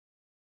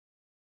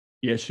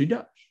 Yes, he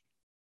does.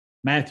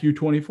 Matthew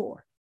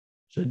 24.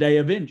 It's a day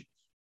of vengeance.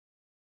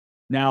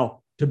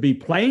 Now, to be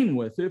plain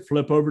with it,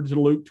 flip over to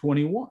Luke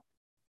 21.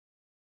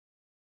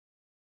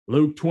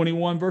 Luke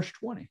 21, verse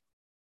 20.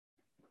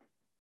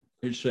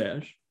 It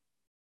says,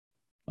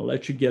 I'll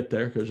let you get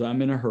there because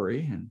I'm in a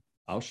hurry and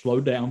I'll slow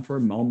down for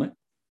a moment.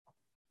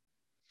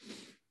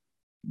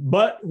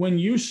 But when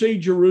you see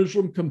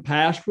Jerusalem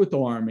compassed with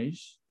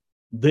armies,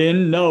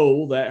 then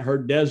know that her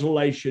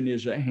desolation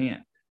is at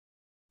hand.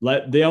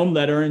 Let them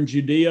that are in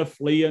Judea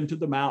flee into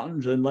the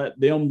mountains, and let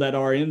them that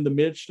are in the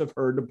midst of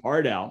her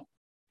depart out.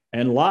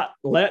 And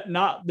let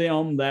not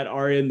them that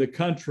are in the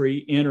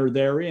country enter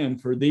therein,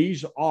 for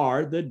these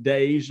are the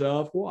days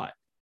of what?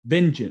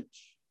 Vengeance.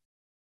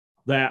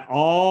 That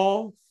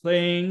all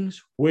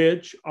things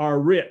which are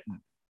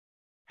written.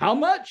 How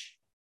much?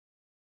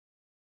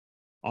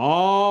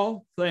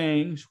 All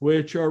things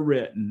which are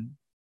written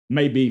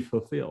may be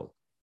fulfilled.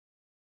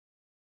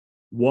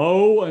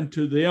 Woe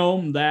unto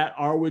them that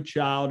are with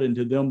child, and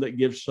to them that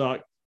give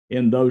suck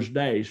in those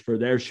days, for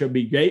there shall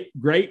be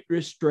great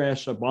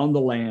distress upon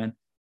the land,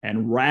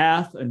 and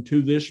wrath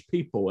unto this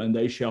people, and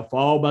they shall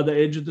fall by the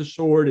edge of the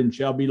sword, and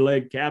shall be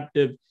led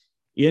captive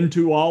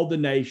into all the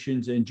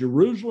nations, and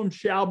Jerusalem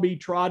shall be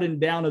trodden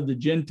down of the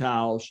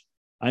Gentiles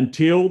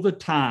until the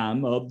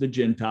time of the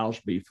Gentiles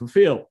be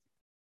fulfilled.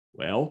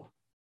 Well,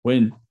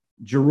 when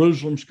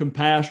Jerusalem's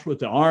compassed with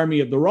the army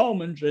of the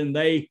Romans, and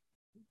they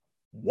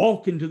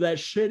walk into that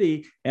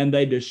city and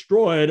they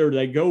destroy it, or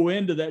they go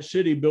into that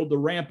city, build the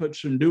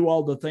ramparts and do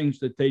all the things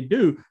that they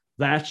do,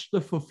 that's the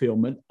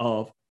fulfillment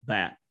of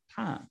that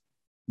time.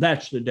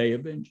 That's the day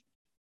of vengeance.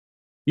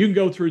 You can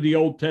go through the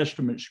Old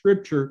Testament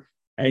scripture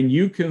and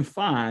you can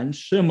find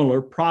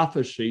similar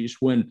prophecies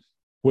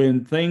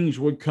when things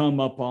would come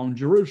up on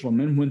Jerusalem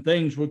and when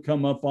things would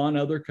come up on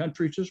other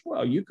countries as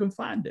well. You can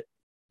find it.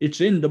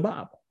 It's in the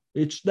Bible.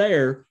 It's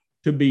there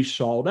to be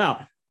sought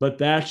out. But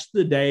that's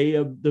the day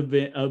of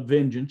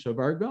vengeance of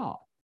our God.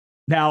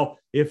 Now,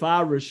 if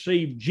I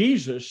receive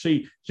Jesus,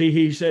 see,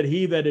 he said,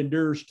 he that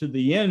endures to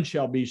the end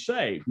shall be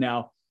saved.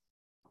 Now,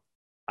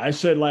 I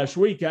said last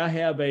week, I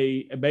have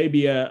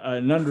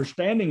an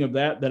understanding of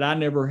that I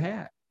never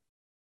had.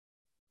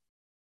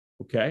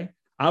 Okay.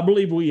 I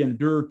believe we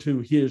endure to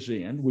his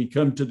end. We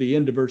come to the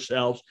end of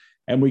ourselves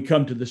and we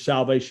come to the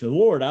salvation of the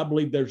Lord. I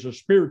believe there's a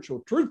spiritual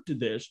truth to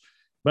this,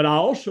 but I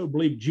also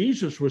believe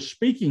Jesus was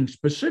speaking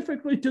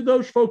specifically to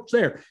those folks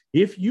there.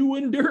 If you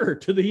endure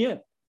to the end,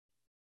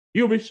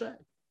 you'll be saved.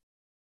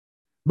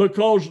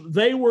 Because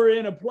they were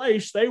in a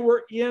place, they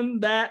were in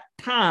that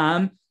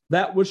time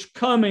that was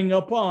coming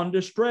upon,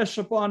 distress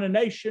upon a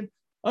nation,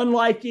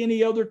 unlike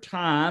any other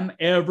time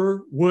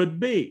ever would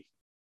be.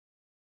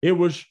 It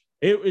was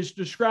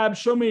described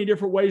so many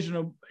different ways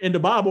in the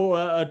Bible,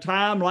 a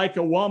time like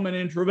a woman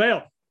in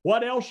travail.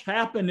 What else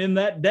happened in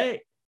that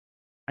day?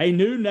 A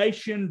new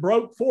nation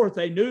broke forth.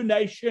 A new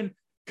nation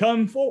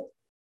come forth.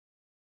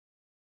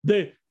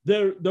 The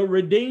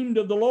redeemed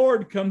of the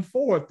Lord come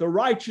forth. The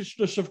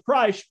righteousness of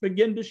Christ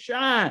begin to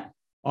shine.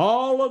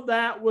 All of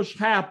that was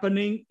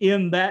happening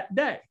in that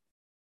day.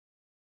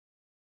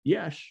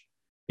 Yes,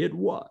 it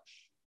was.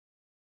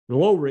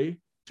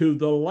 Glory to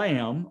the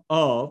Lamb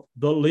of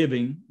the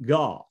living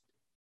God.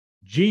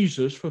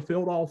 Jesus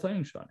fulfilled all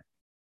things on it.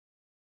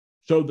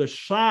 So the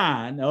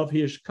sign of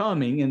his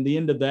coming in the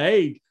end of the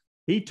age,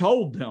 he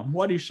told them,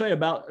 what did he say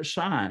about a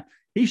sign?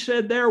 He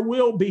said, there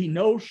will be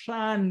no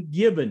sign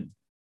given,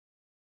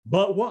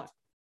 but what?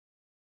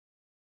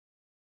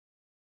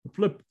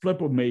 Flip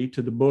with me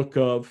to the book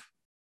of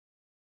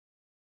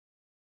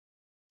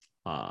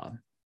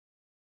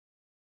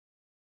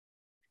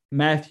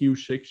Matthew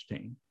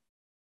 16.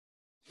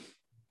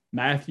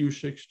 Matthew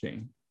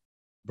 16,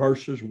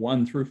 verses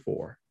 1 through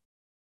 4.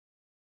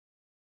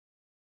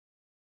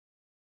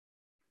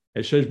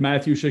 It says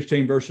Matthew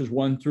 16, verses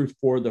 1 through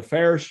 4, the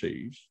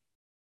Pharisees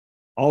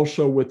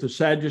also with the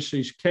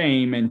Sadducees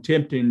came and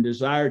tempted and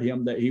desired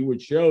him that he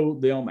would show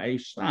them a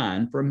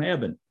sign from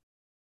heaven.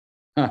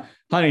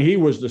 Honey, he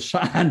was the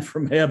sign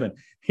from heaven.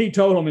 He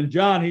told them in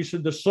John, he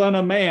said, the Son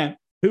of Man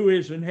who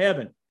is in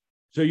heaven.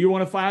 So you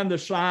want to find the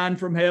sign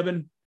from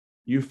heaven?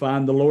 You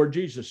find the Lord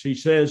Jesus. He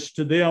says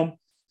to them,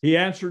 he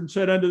answered and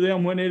said unto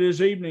them, when it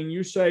is evening,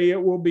 you say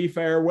it will be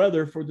fair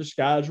weather, for the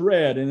sky is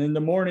red. And in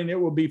the morning it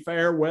will be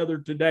fair weather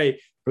today,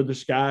 for the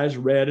sky is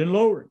red and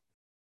lowering.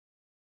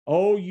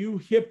 Oh, you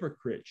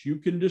hypocrites, you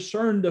can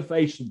discern the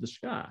face of the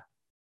sky,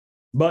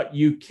 but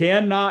you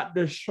cannot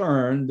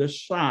discern the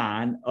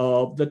sign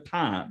of the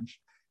times.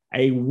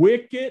 A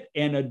wicked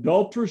and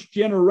adulterous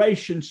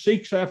generation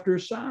seeks after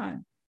a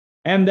sign,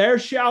 and there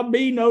shall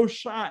no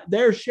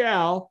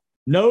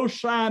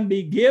sign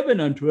be given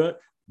unto it,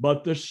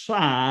 but the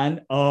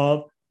sign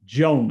of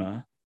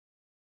Jonah.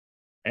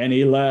 And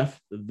he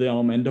left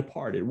them and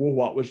departed. Well,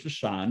 what was the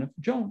sign of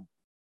Jonah?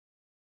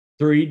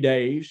 3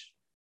 days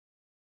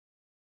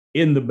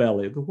in the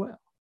belly of the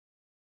whale,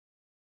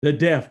 the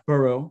death,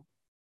 burial,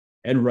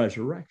 and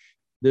resurrection.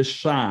 This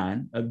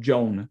sign of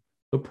Jonah,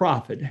 the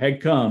prophet,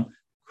 had come,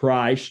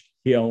 Christ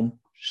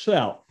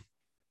himself.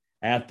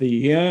 At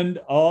the end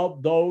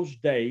of those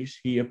days,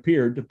 he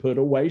appeared to put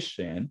away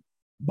sin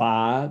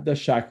by the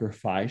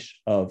sacrifice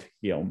of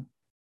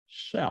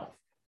himself.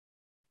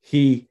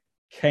 He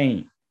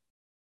came.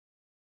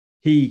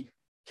 He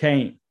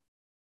came.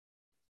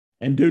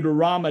 And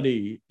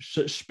Deuteronomy,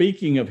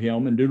 speaking of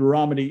him in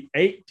Deuteronomy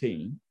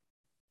 18,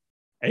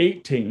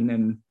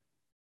 and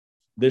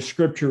this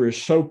scripture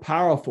is so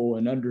powerful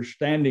in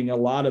understanding a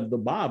lot of the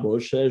Bible.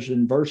 It says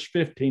in verse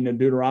 15 of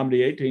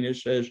Deuteronomy 18, it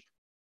says,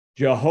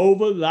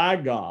 Jehovah thy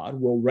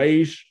God will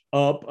raise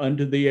up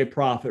unto thee a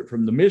prophet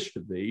from the midst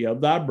of thee,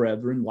 of thy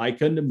brethren,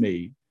 like unto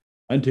me.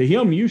 Unto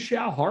him you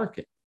shall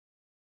hearken,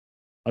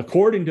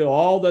 according to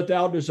all that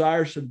thou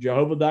desirest of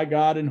Jehovah thy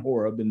God in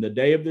Horeb in the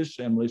day of the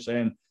assembly,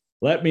 saying,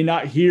 let me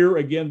not hear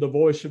again the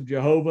voice of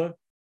Jehovah,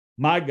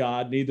 my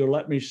God, neither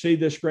let me see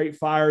this great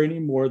fire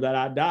anymore, that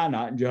I die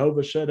not. And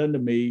Jehovah said unto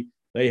me,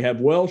 they have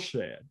well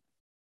said,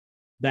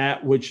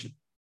 that which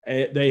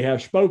they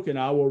have spoken,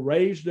 I will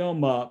raise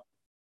them up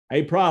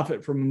a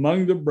prophet from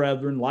among the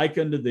brethren like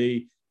unto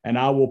thee, and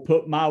I will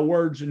put my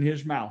words in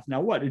his mouth.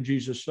 Now, what did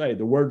Jesus say?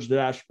 The words that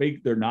I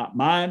speak, they're not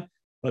mine,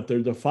 but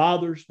they're the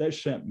Father's that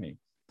sent me.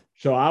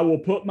 So I will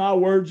put my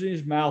words in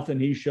his mouth,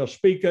 and he shall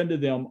speak unto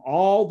them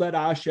all that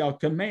I shall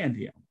command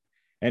him.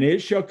 And it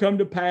shall come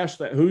to pass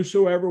that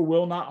whosoever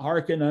will not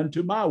hearken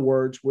unto my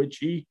words, which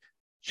he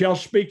shall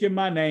speak in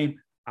my name,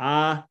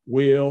 I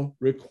will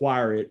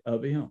require it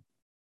of him.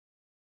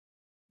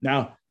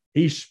 Now,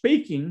 he's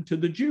speaking to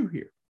the Jew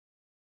here.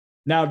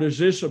 Now, does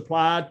this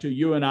apply to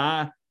you and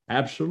I?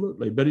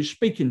 Absolutely. But he's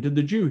speaking to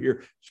the Jew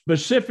here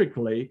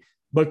specifically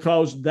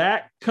because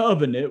that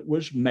covenant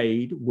was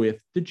made with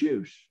the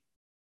Jews.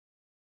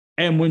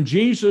 And when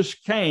Jesus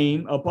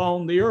came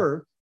upon the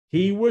earth,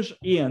 he was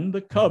in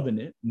the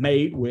covenant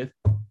made with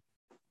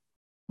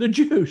the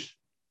Jews.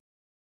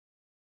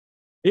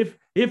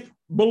 If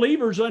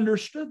believers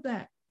understood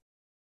that,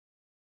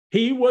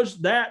 he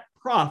was that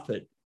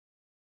prophet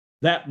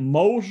that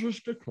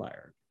Moses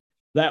declared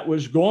that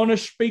was going to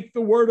speak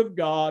the word of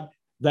God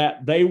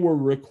that they were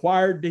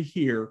required to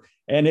hear.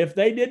 And if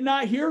they did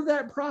not hear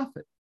that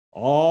prophet,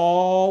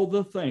 all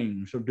the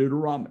things of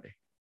Deuteronomy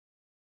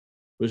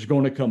was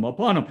going to come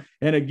upon them.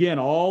 And again,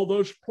 all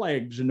those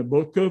plagues in the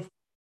book of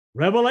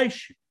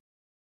Revelation,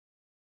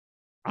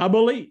 I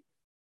believe,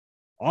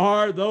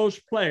 are those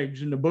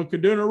plagues in the book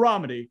of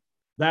Deuteronomy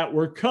that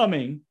were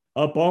coming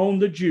upon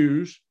the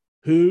Jews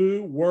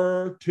who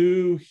were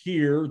to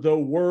hear the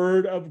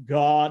word of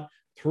God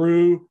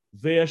through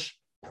this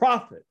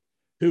prophet,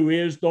 who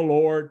is the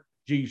Lord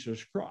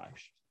Jesus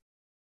Christ.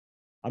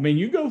 I mean,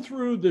 you go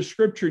through the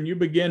scripture and you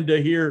begin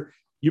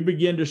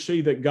to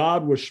see that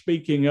God was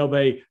speaking of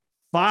a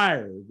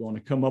fire going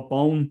to come up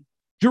on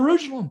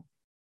Jerusalem.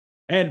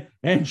 And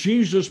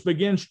Jesus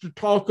begins to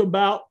talk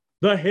about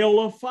the hell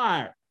of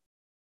fire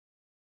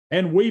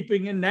and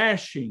weeping and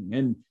gnashing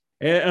and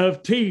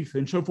of teeth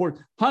and so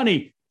forth.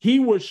 Honey, he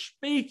was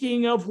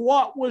speaking of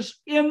what was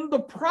in the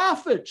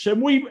prophets,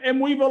 and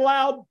we've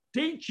allowed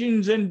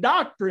teachings and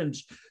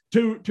doctrines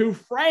to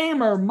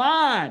frame our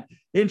mind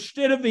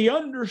instead of the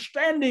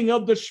understanding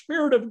of the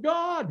Spirit of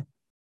God.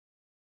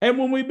 And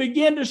when we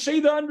begin to see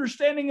the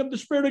understanding of the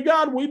Spirit of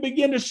God, we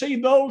begin to see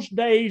those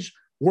days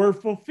were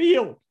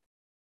fulfilled.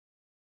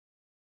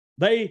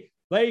 They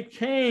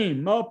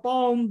came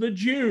upon the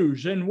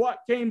Jews, and what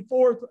came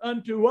forth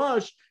unto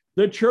us,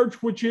 the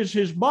church, which is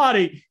his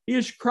body,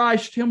 is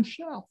Christ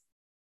himself.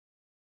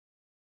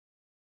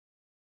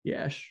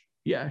 Yes,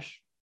 yes.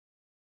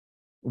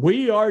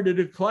 We are to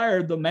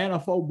declare the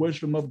manifold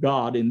wisdom of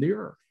God in the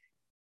earth.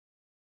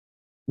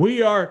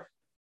 We are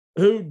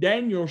who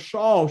Daniel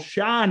saw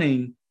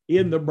shining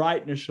in the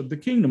brightness of the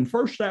kingdom.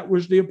 First, that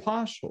was the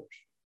apostles.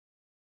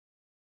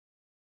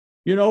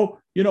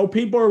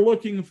 People are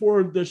looking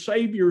for the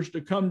saviors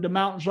to come to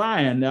Mount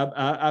Zion.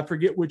 I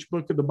forget which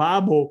book of the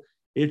Bible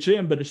it's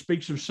in, but it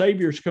speaks of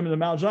saviors coming to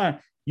Mount Zion.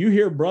 You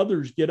hear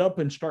brothers get up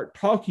and start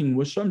talking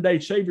with someday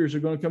saviors are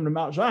going to come to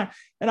Mount Zion.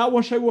 And I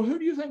want to say, well, who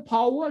do you think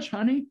Paul was,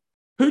 honey?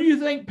 Who do you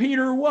think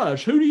Peter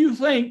was? Who do you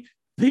think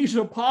these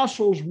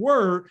apostles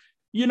were?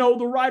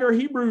 The writer of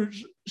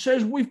Hebrews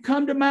says, we've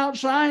come to Mount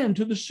Zion,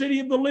 to the city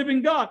of the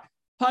living God.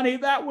 Honey,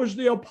 that was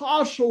the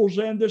apostles,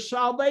 and the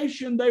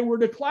salvation they were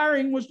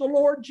declaring was the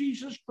Lord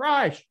Jesus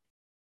Christ.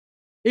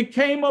 It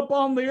came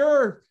upon the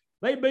earth.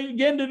 They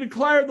began to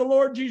declare the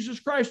Lord Jesus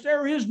Christ.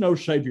 There is no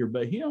Savior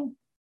but Him.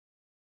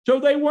 So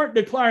they weren't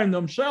declaring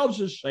themselves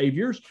as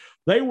saviors.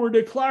 They were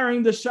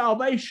declaring the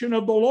salvation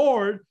of the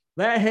Lord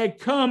that had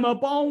come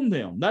upon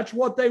them. That's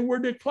what they were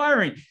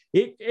declaring.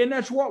 And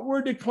that's what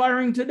we're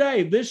declaring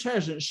today. This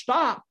hasn't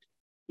stopped.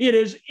 It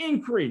has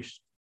increased.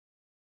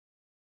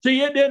 See,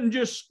 it didn't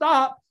just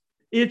stop.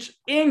 It's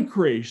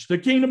increased. The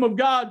kingdom of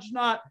God's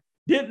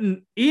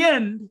didn't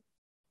end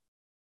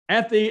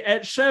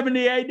at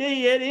 70 AD.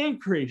 It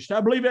increased.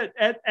 I believe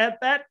at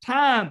that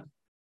time,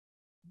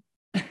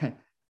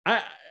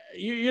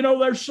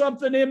 there's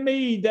something in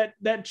me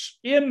that's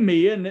in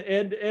me,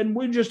 and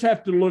we just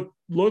have to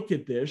look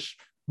at this.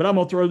 But I'm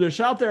going to throw this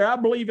out there. I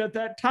believe at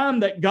that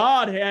time that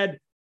God had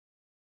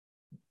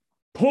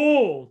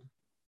pulled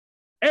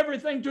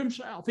everything to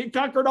Himself. He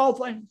conquered all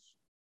things.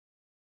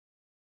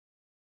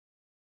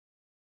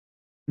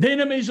 The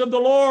enemies of the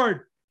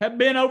Lord have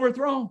been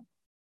overthrown.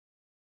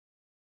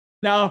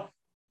 Now,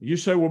 you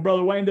say, well,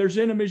 Brother Wayne, there's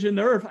enemies in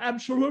the earth.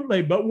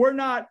 Absolutely, but we're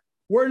not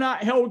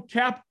held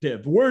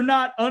captive. We're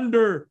not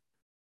under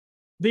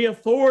the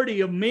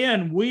authority of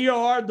men. We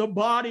are the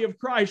body of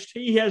Christ.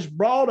 He has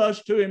brought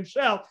us to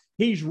Himself.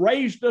 He's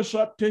raised us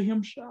up to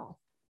Himself.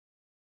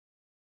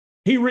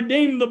 He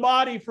redeemed the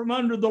body from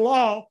under the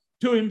law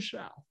to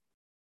Himself.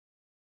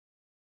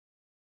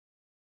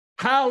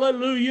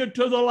 Hallelujah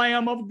to the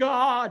Lamb of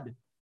God.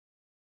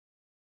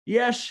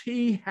 Yes,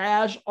 He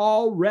has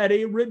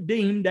already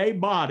redeemed a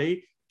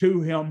body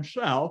to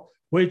Himself,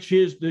 which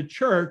is the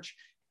church,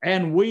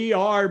 and we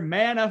are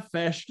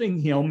manifesting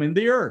Him in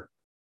the earth.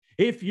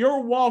 If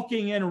you're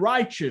walking in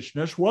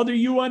righteousness, whether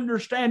you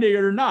understand it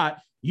or not,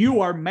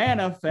 you are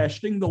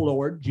manifesting the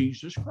Lord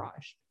Jesus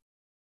Christ.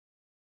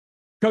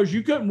 Because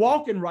you couldn't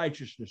walk in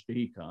righteousness till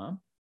He come.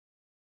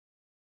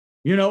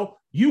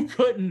 You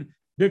couldn't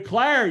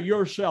declare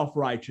yourself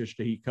righteous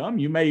till He come.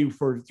 You may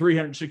for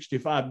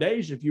 365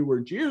 days, if you were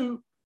a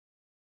Jew,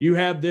 you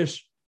have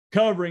this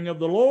covering of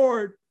the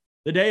Lord,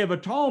 the Day of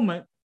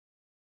Atonement,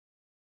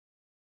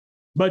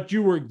 but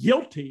you were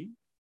guilty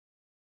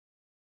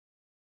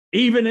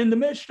even in the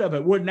midst of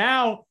it. Well,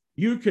 now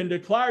you can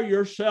declare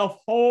yourself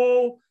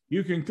whole.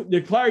 You can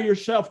declare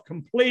yourself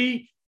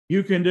complete.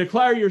 You can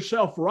declare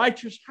yourself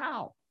righteous.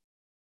 How?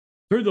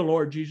 Through the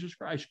Lord Jesus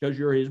Christ, because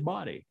you're His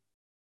body.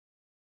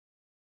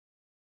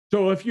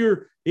 So if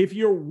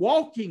you're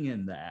walking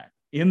in that,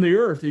 in the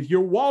earth, if you're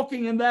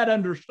walking in that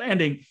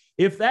understanding,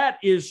 if that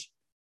is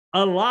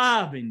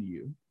alive in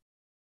you,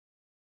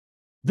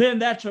 then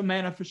that's a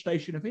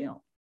manifestation of Him.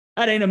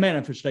 That ain't a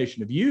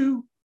manifestation of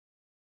you.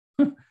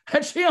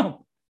 That's Him.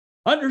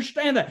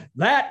 Understand that.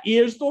 That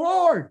is the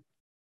Lord.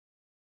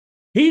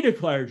 He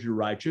declares you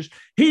righteous.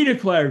 He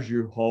declares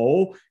you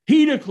whole.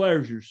 He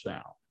declares you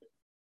sound.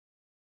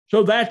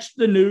 So that's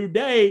the new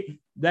day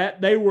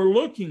that they were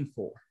looking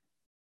for.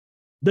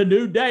 The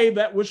new day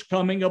that was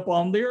coming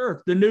upon the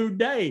earth. The new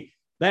day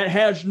that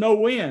has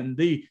no end.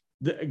 The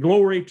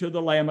glory to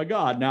the Lamb of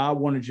God. Now, I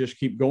want to just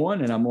keep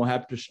going, and I'm going to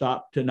have to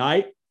stop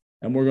tonight,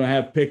 and we're going to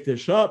have to pick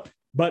this up.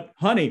 But,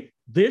 honey,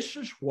 this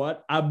is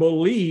what I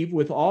believe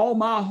with all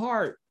my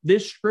heart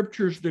this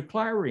Scripture's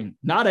declaring.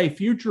 Not a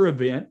future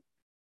event.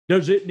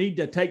 Does it need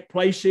to take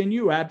place in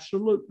you?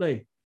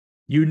 Absolutely.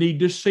 You need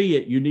to see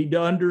it. You need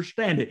to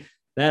understand it.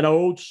 That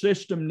old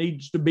system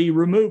needs to be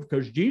removed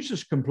because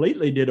Jesus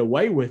completely did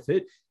away with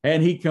it,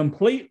 and He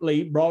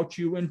completely brought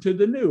you into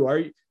the new.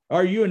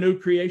 Are you a new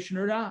creation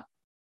or not?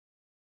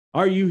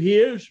 Are you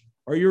His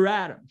or you're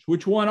Adam's?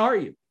 Which one are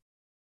you?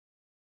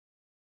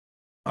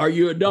 Are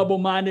you a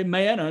double-minded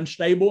man,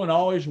 unstable in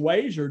all his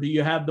ways, or do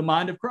you have the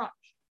mind of Christ?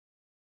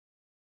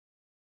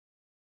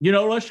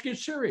 Let's get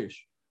serious.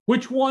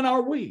 Which one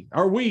are we?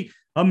 Are we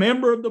a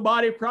member of the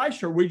body of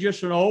Christ, or are we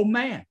just an old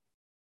man?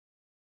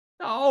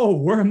 No,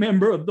 we're a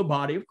member of the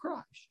body of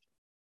Christ.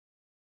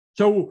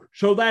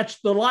 So that's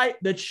the light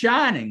that's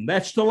shining.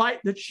 That's the light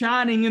that's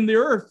shining in the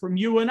earth from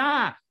you and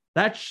I.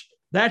 That's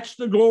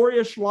the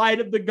glorious light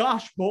of the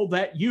gospel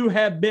that you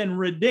have been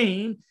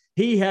redeemed.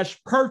 He has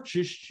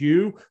purchased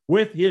you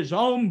with His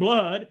own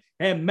blood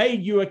and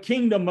made you a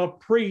kingdom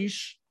of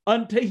priests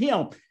unto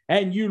Him.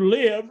 And you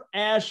live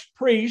as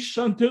priests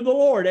unto the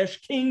Lord, as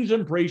kings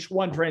and priests,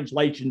 one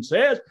translation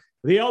says.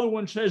 The other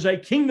one says a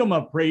kingdom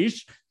of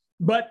priests.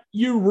 But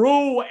you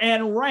rule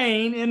and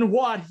reign in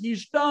what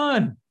He's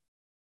done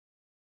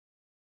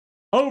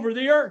over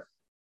the earth,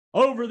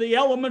 over the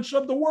elements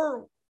of the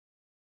world.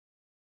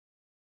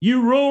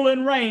 You rule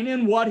and reign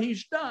in what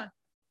He's done.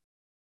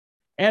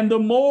 And the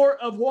more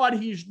of what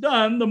he's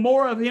done, the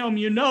more of him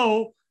you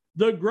know,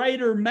 the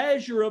greater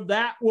measure of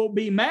that will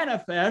be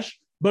manifest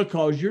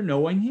because you're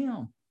knowing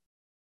him.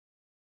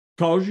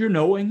 Because you're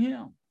knowing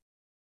him.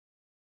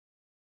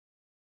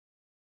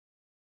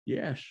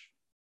 Yes.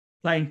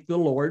 Thank the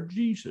Lord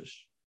Jesus.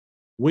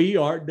 We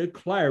are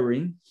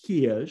declaring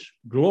his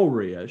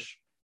glorious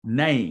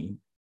name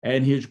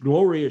and his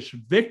glorious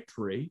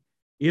victory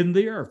in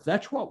the earth.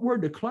 That's what we're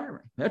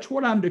declaring. That's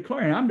what I'm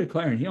declaring. I'm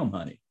declaring him,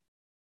 honey.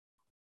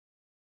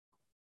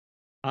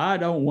 I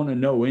don't want to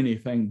know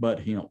anything but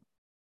him.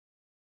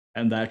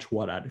 And that's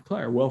what I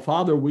declare. Well,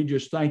 Father, we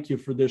just thank you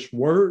for this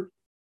word.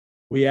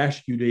 We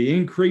ask you to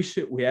increase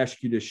it. We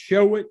ask you to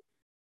show it.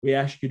 We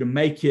ask you to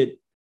make it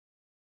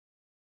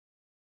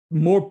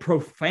more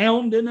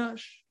profound in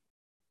us.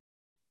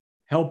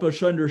 Help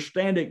us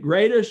understand it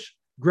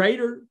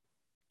greater.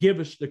 Give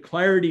us the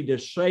clarity to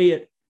say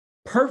it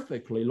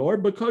perfectly,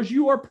 Lord, because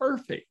you are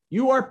perfect.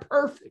 You are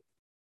perfect.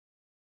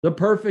 The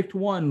perfect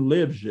one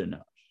lives in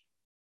us.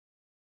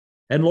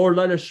 And Lord,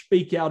 let us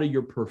speak out of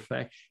your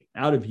perfection,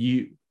 out of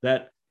you,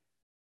 that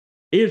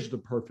is the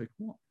perfect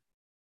one.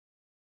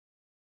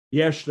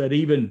 Yes, that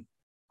even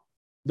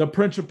the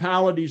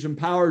principalities and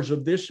powers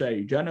of this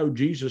age, I know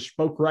Jesus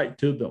spoke right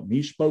to them.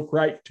 He spoke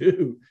right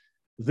to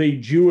the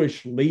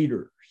Jewish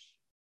leaders.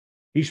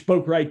 He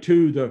spoke right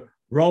to the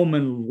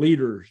Roman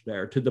leaders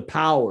there, to the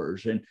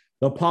powers. And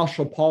the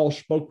Apostle Paul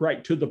spoke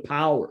right to the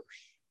powers.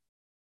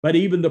 But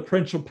even the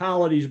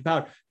principalities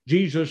about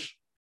Jesus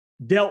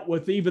dealt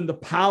with even the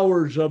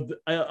powers of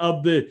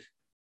the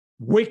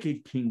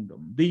wicked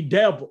kingdom, the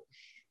devils.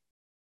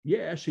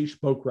 Yes, he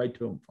spoke right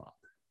to them, Father.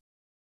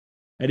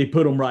 And he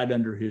put them right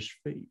under his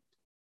feet.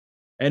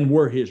 And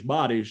we're his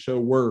body, so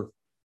we're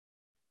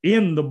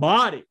in the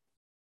body.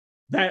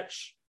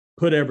 That's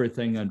put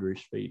everything under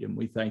his feet. And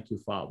we thank you,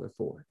 Father,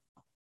 for it.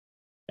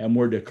 And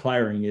we're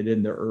declaring it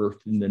in the earth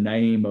in the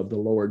name of the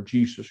Lord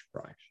Jesus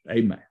Christ.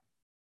 Amen.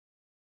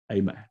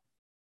 Amen.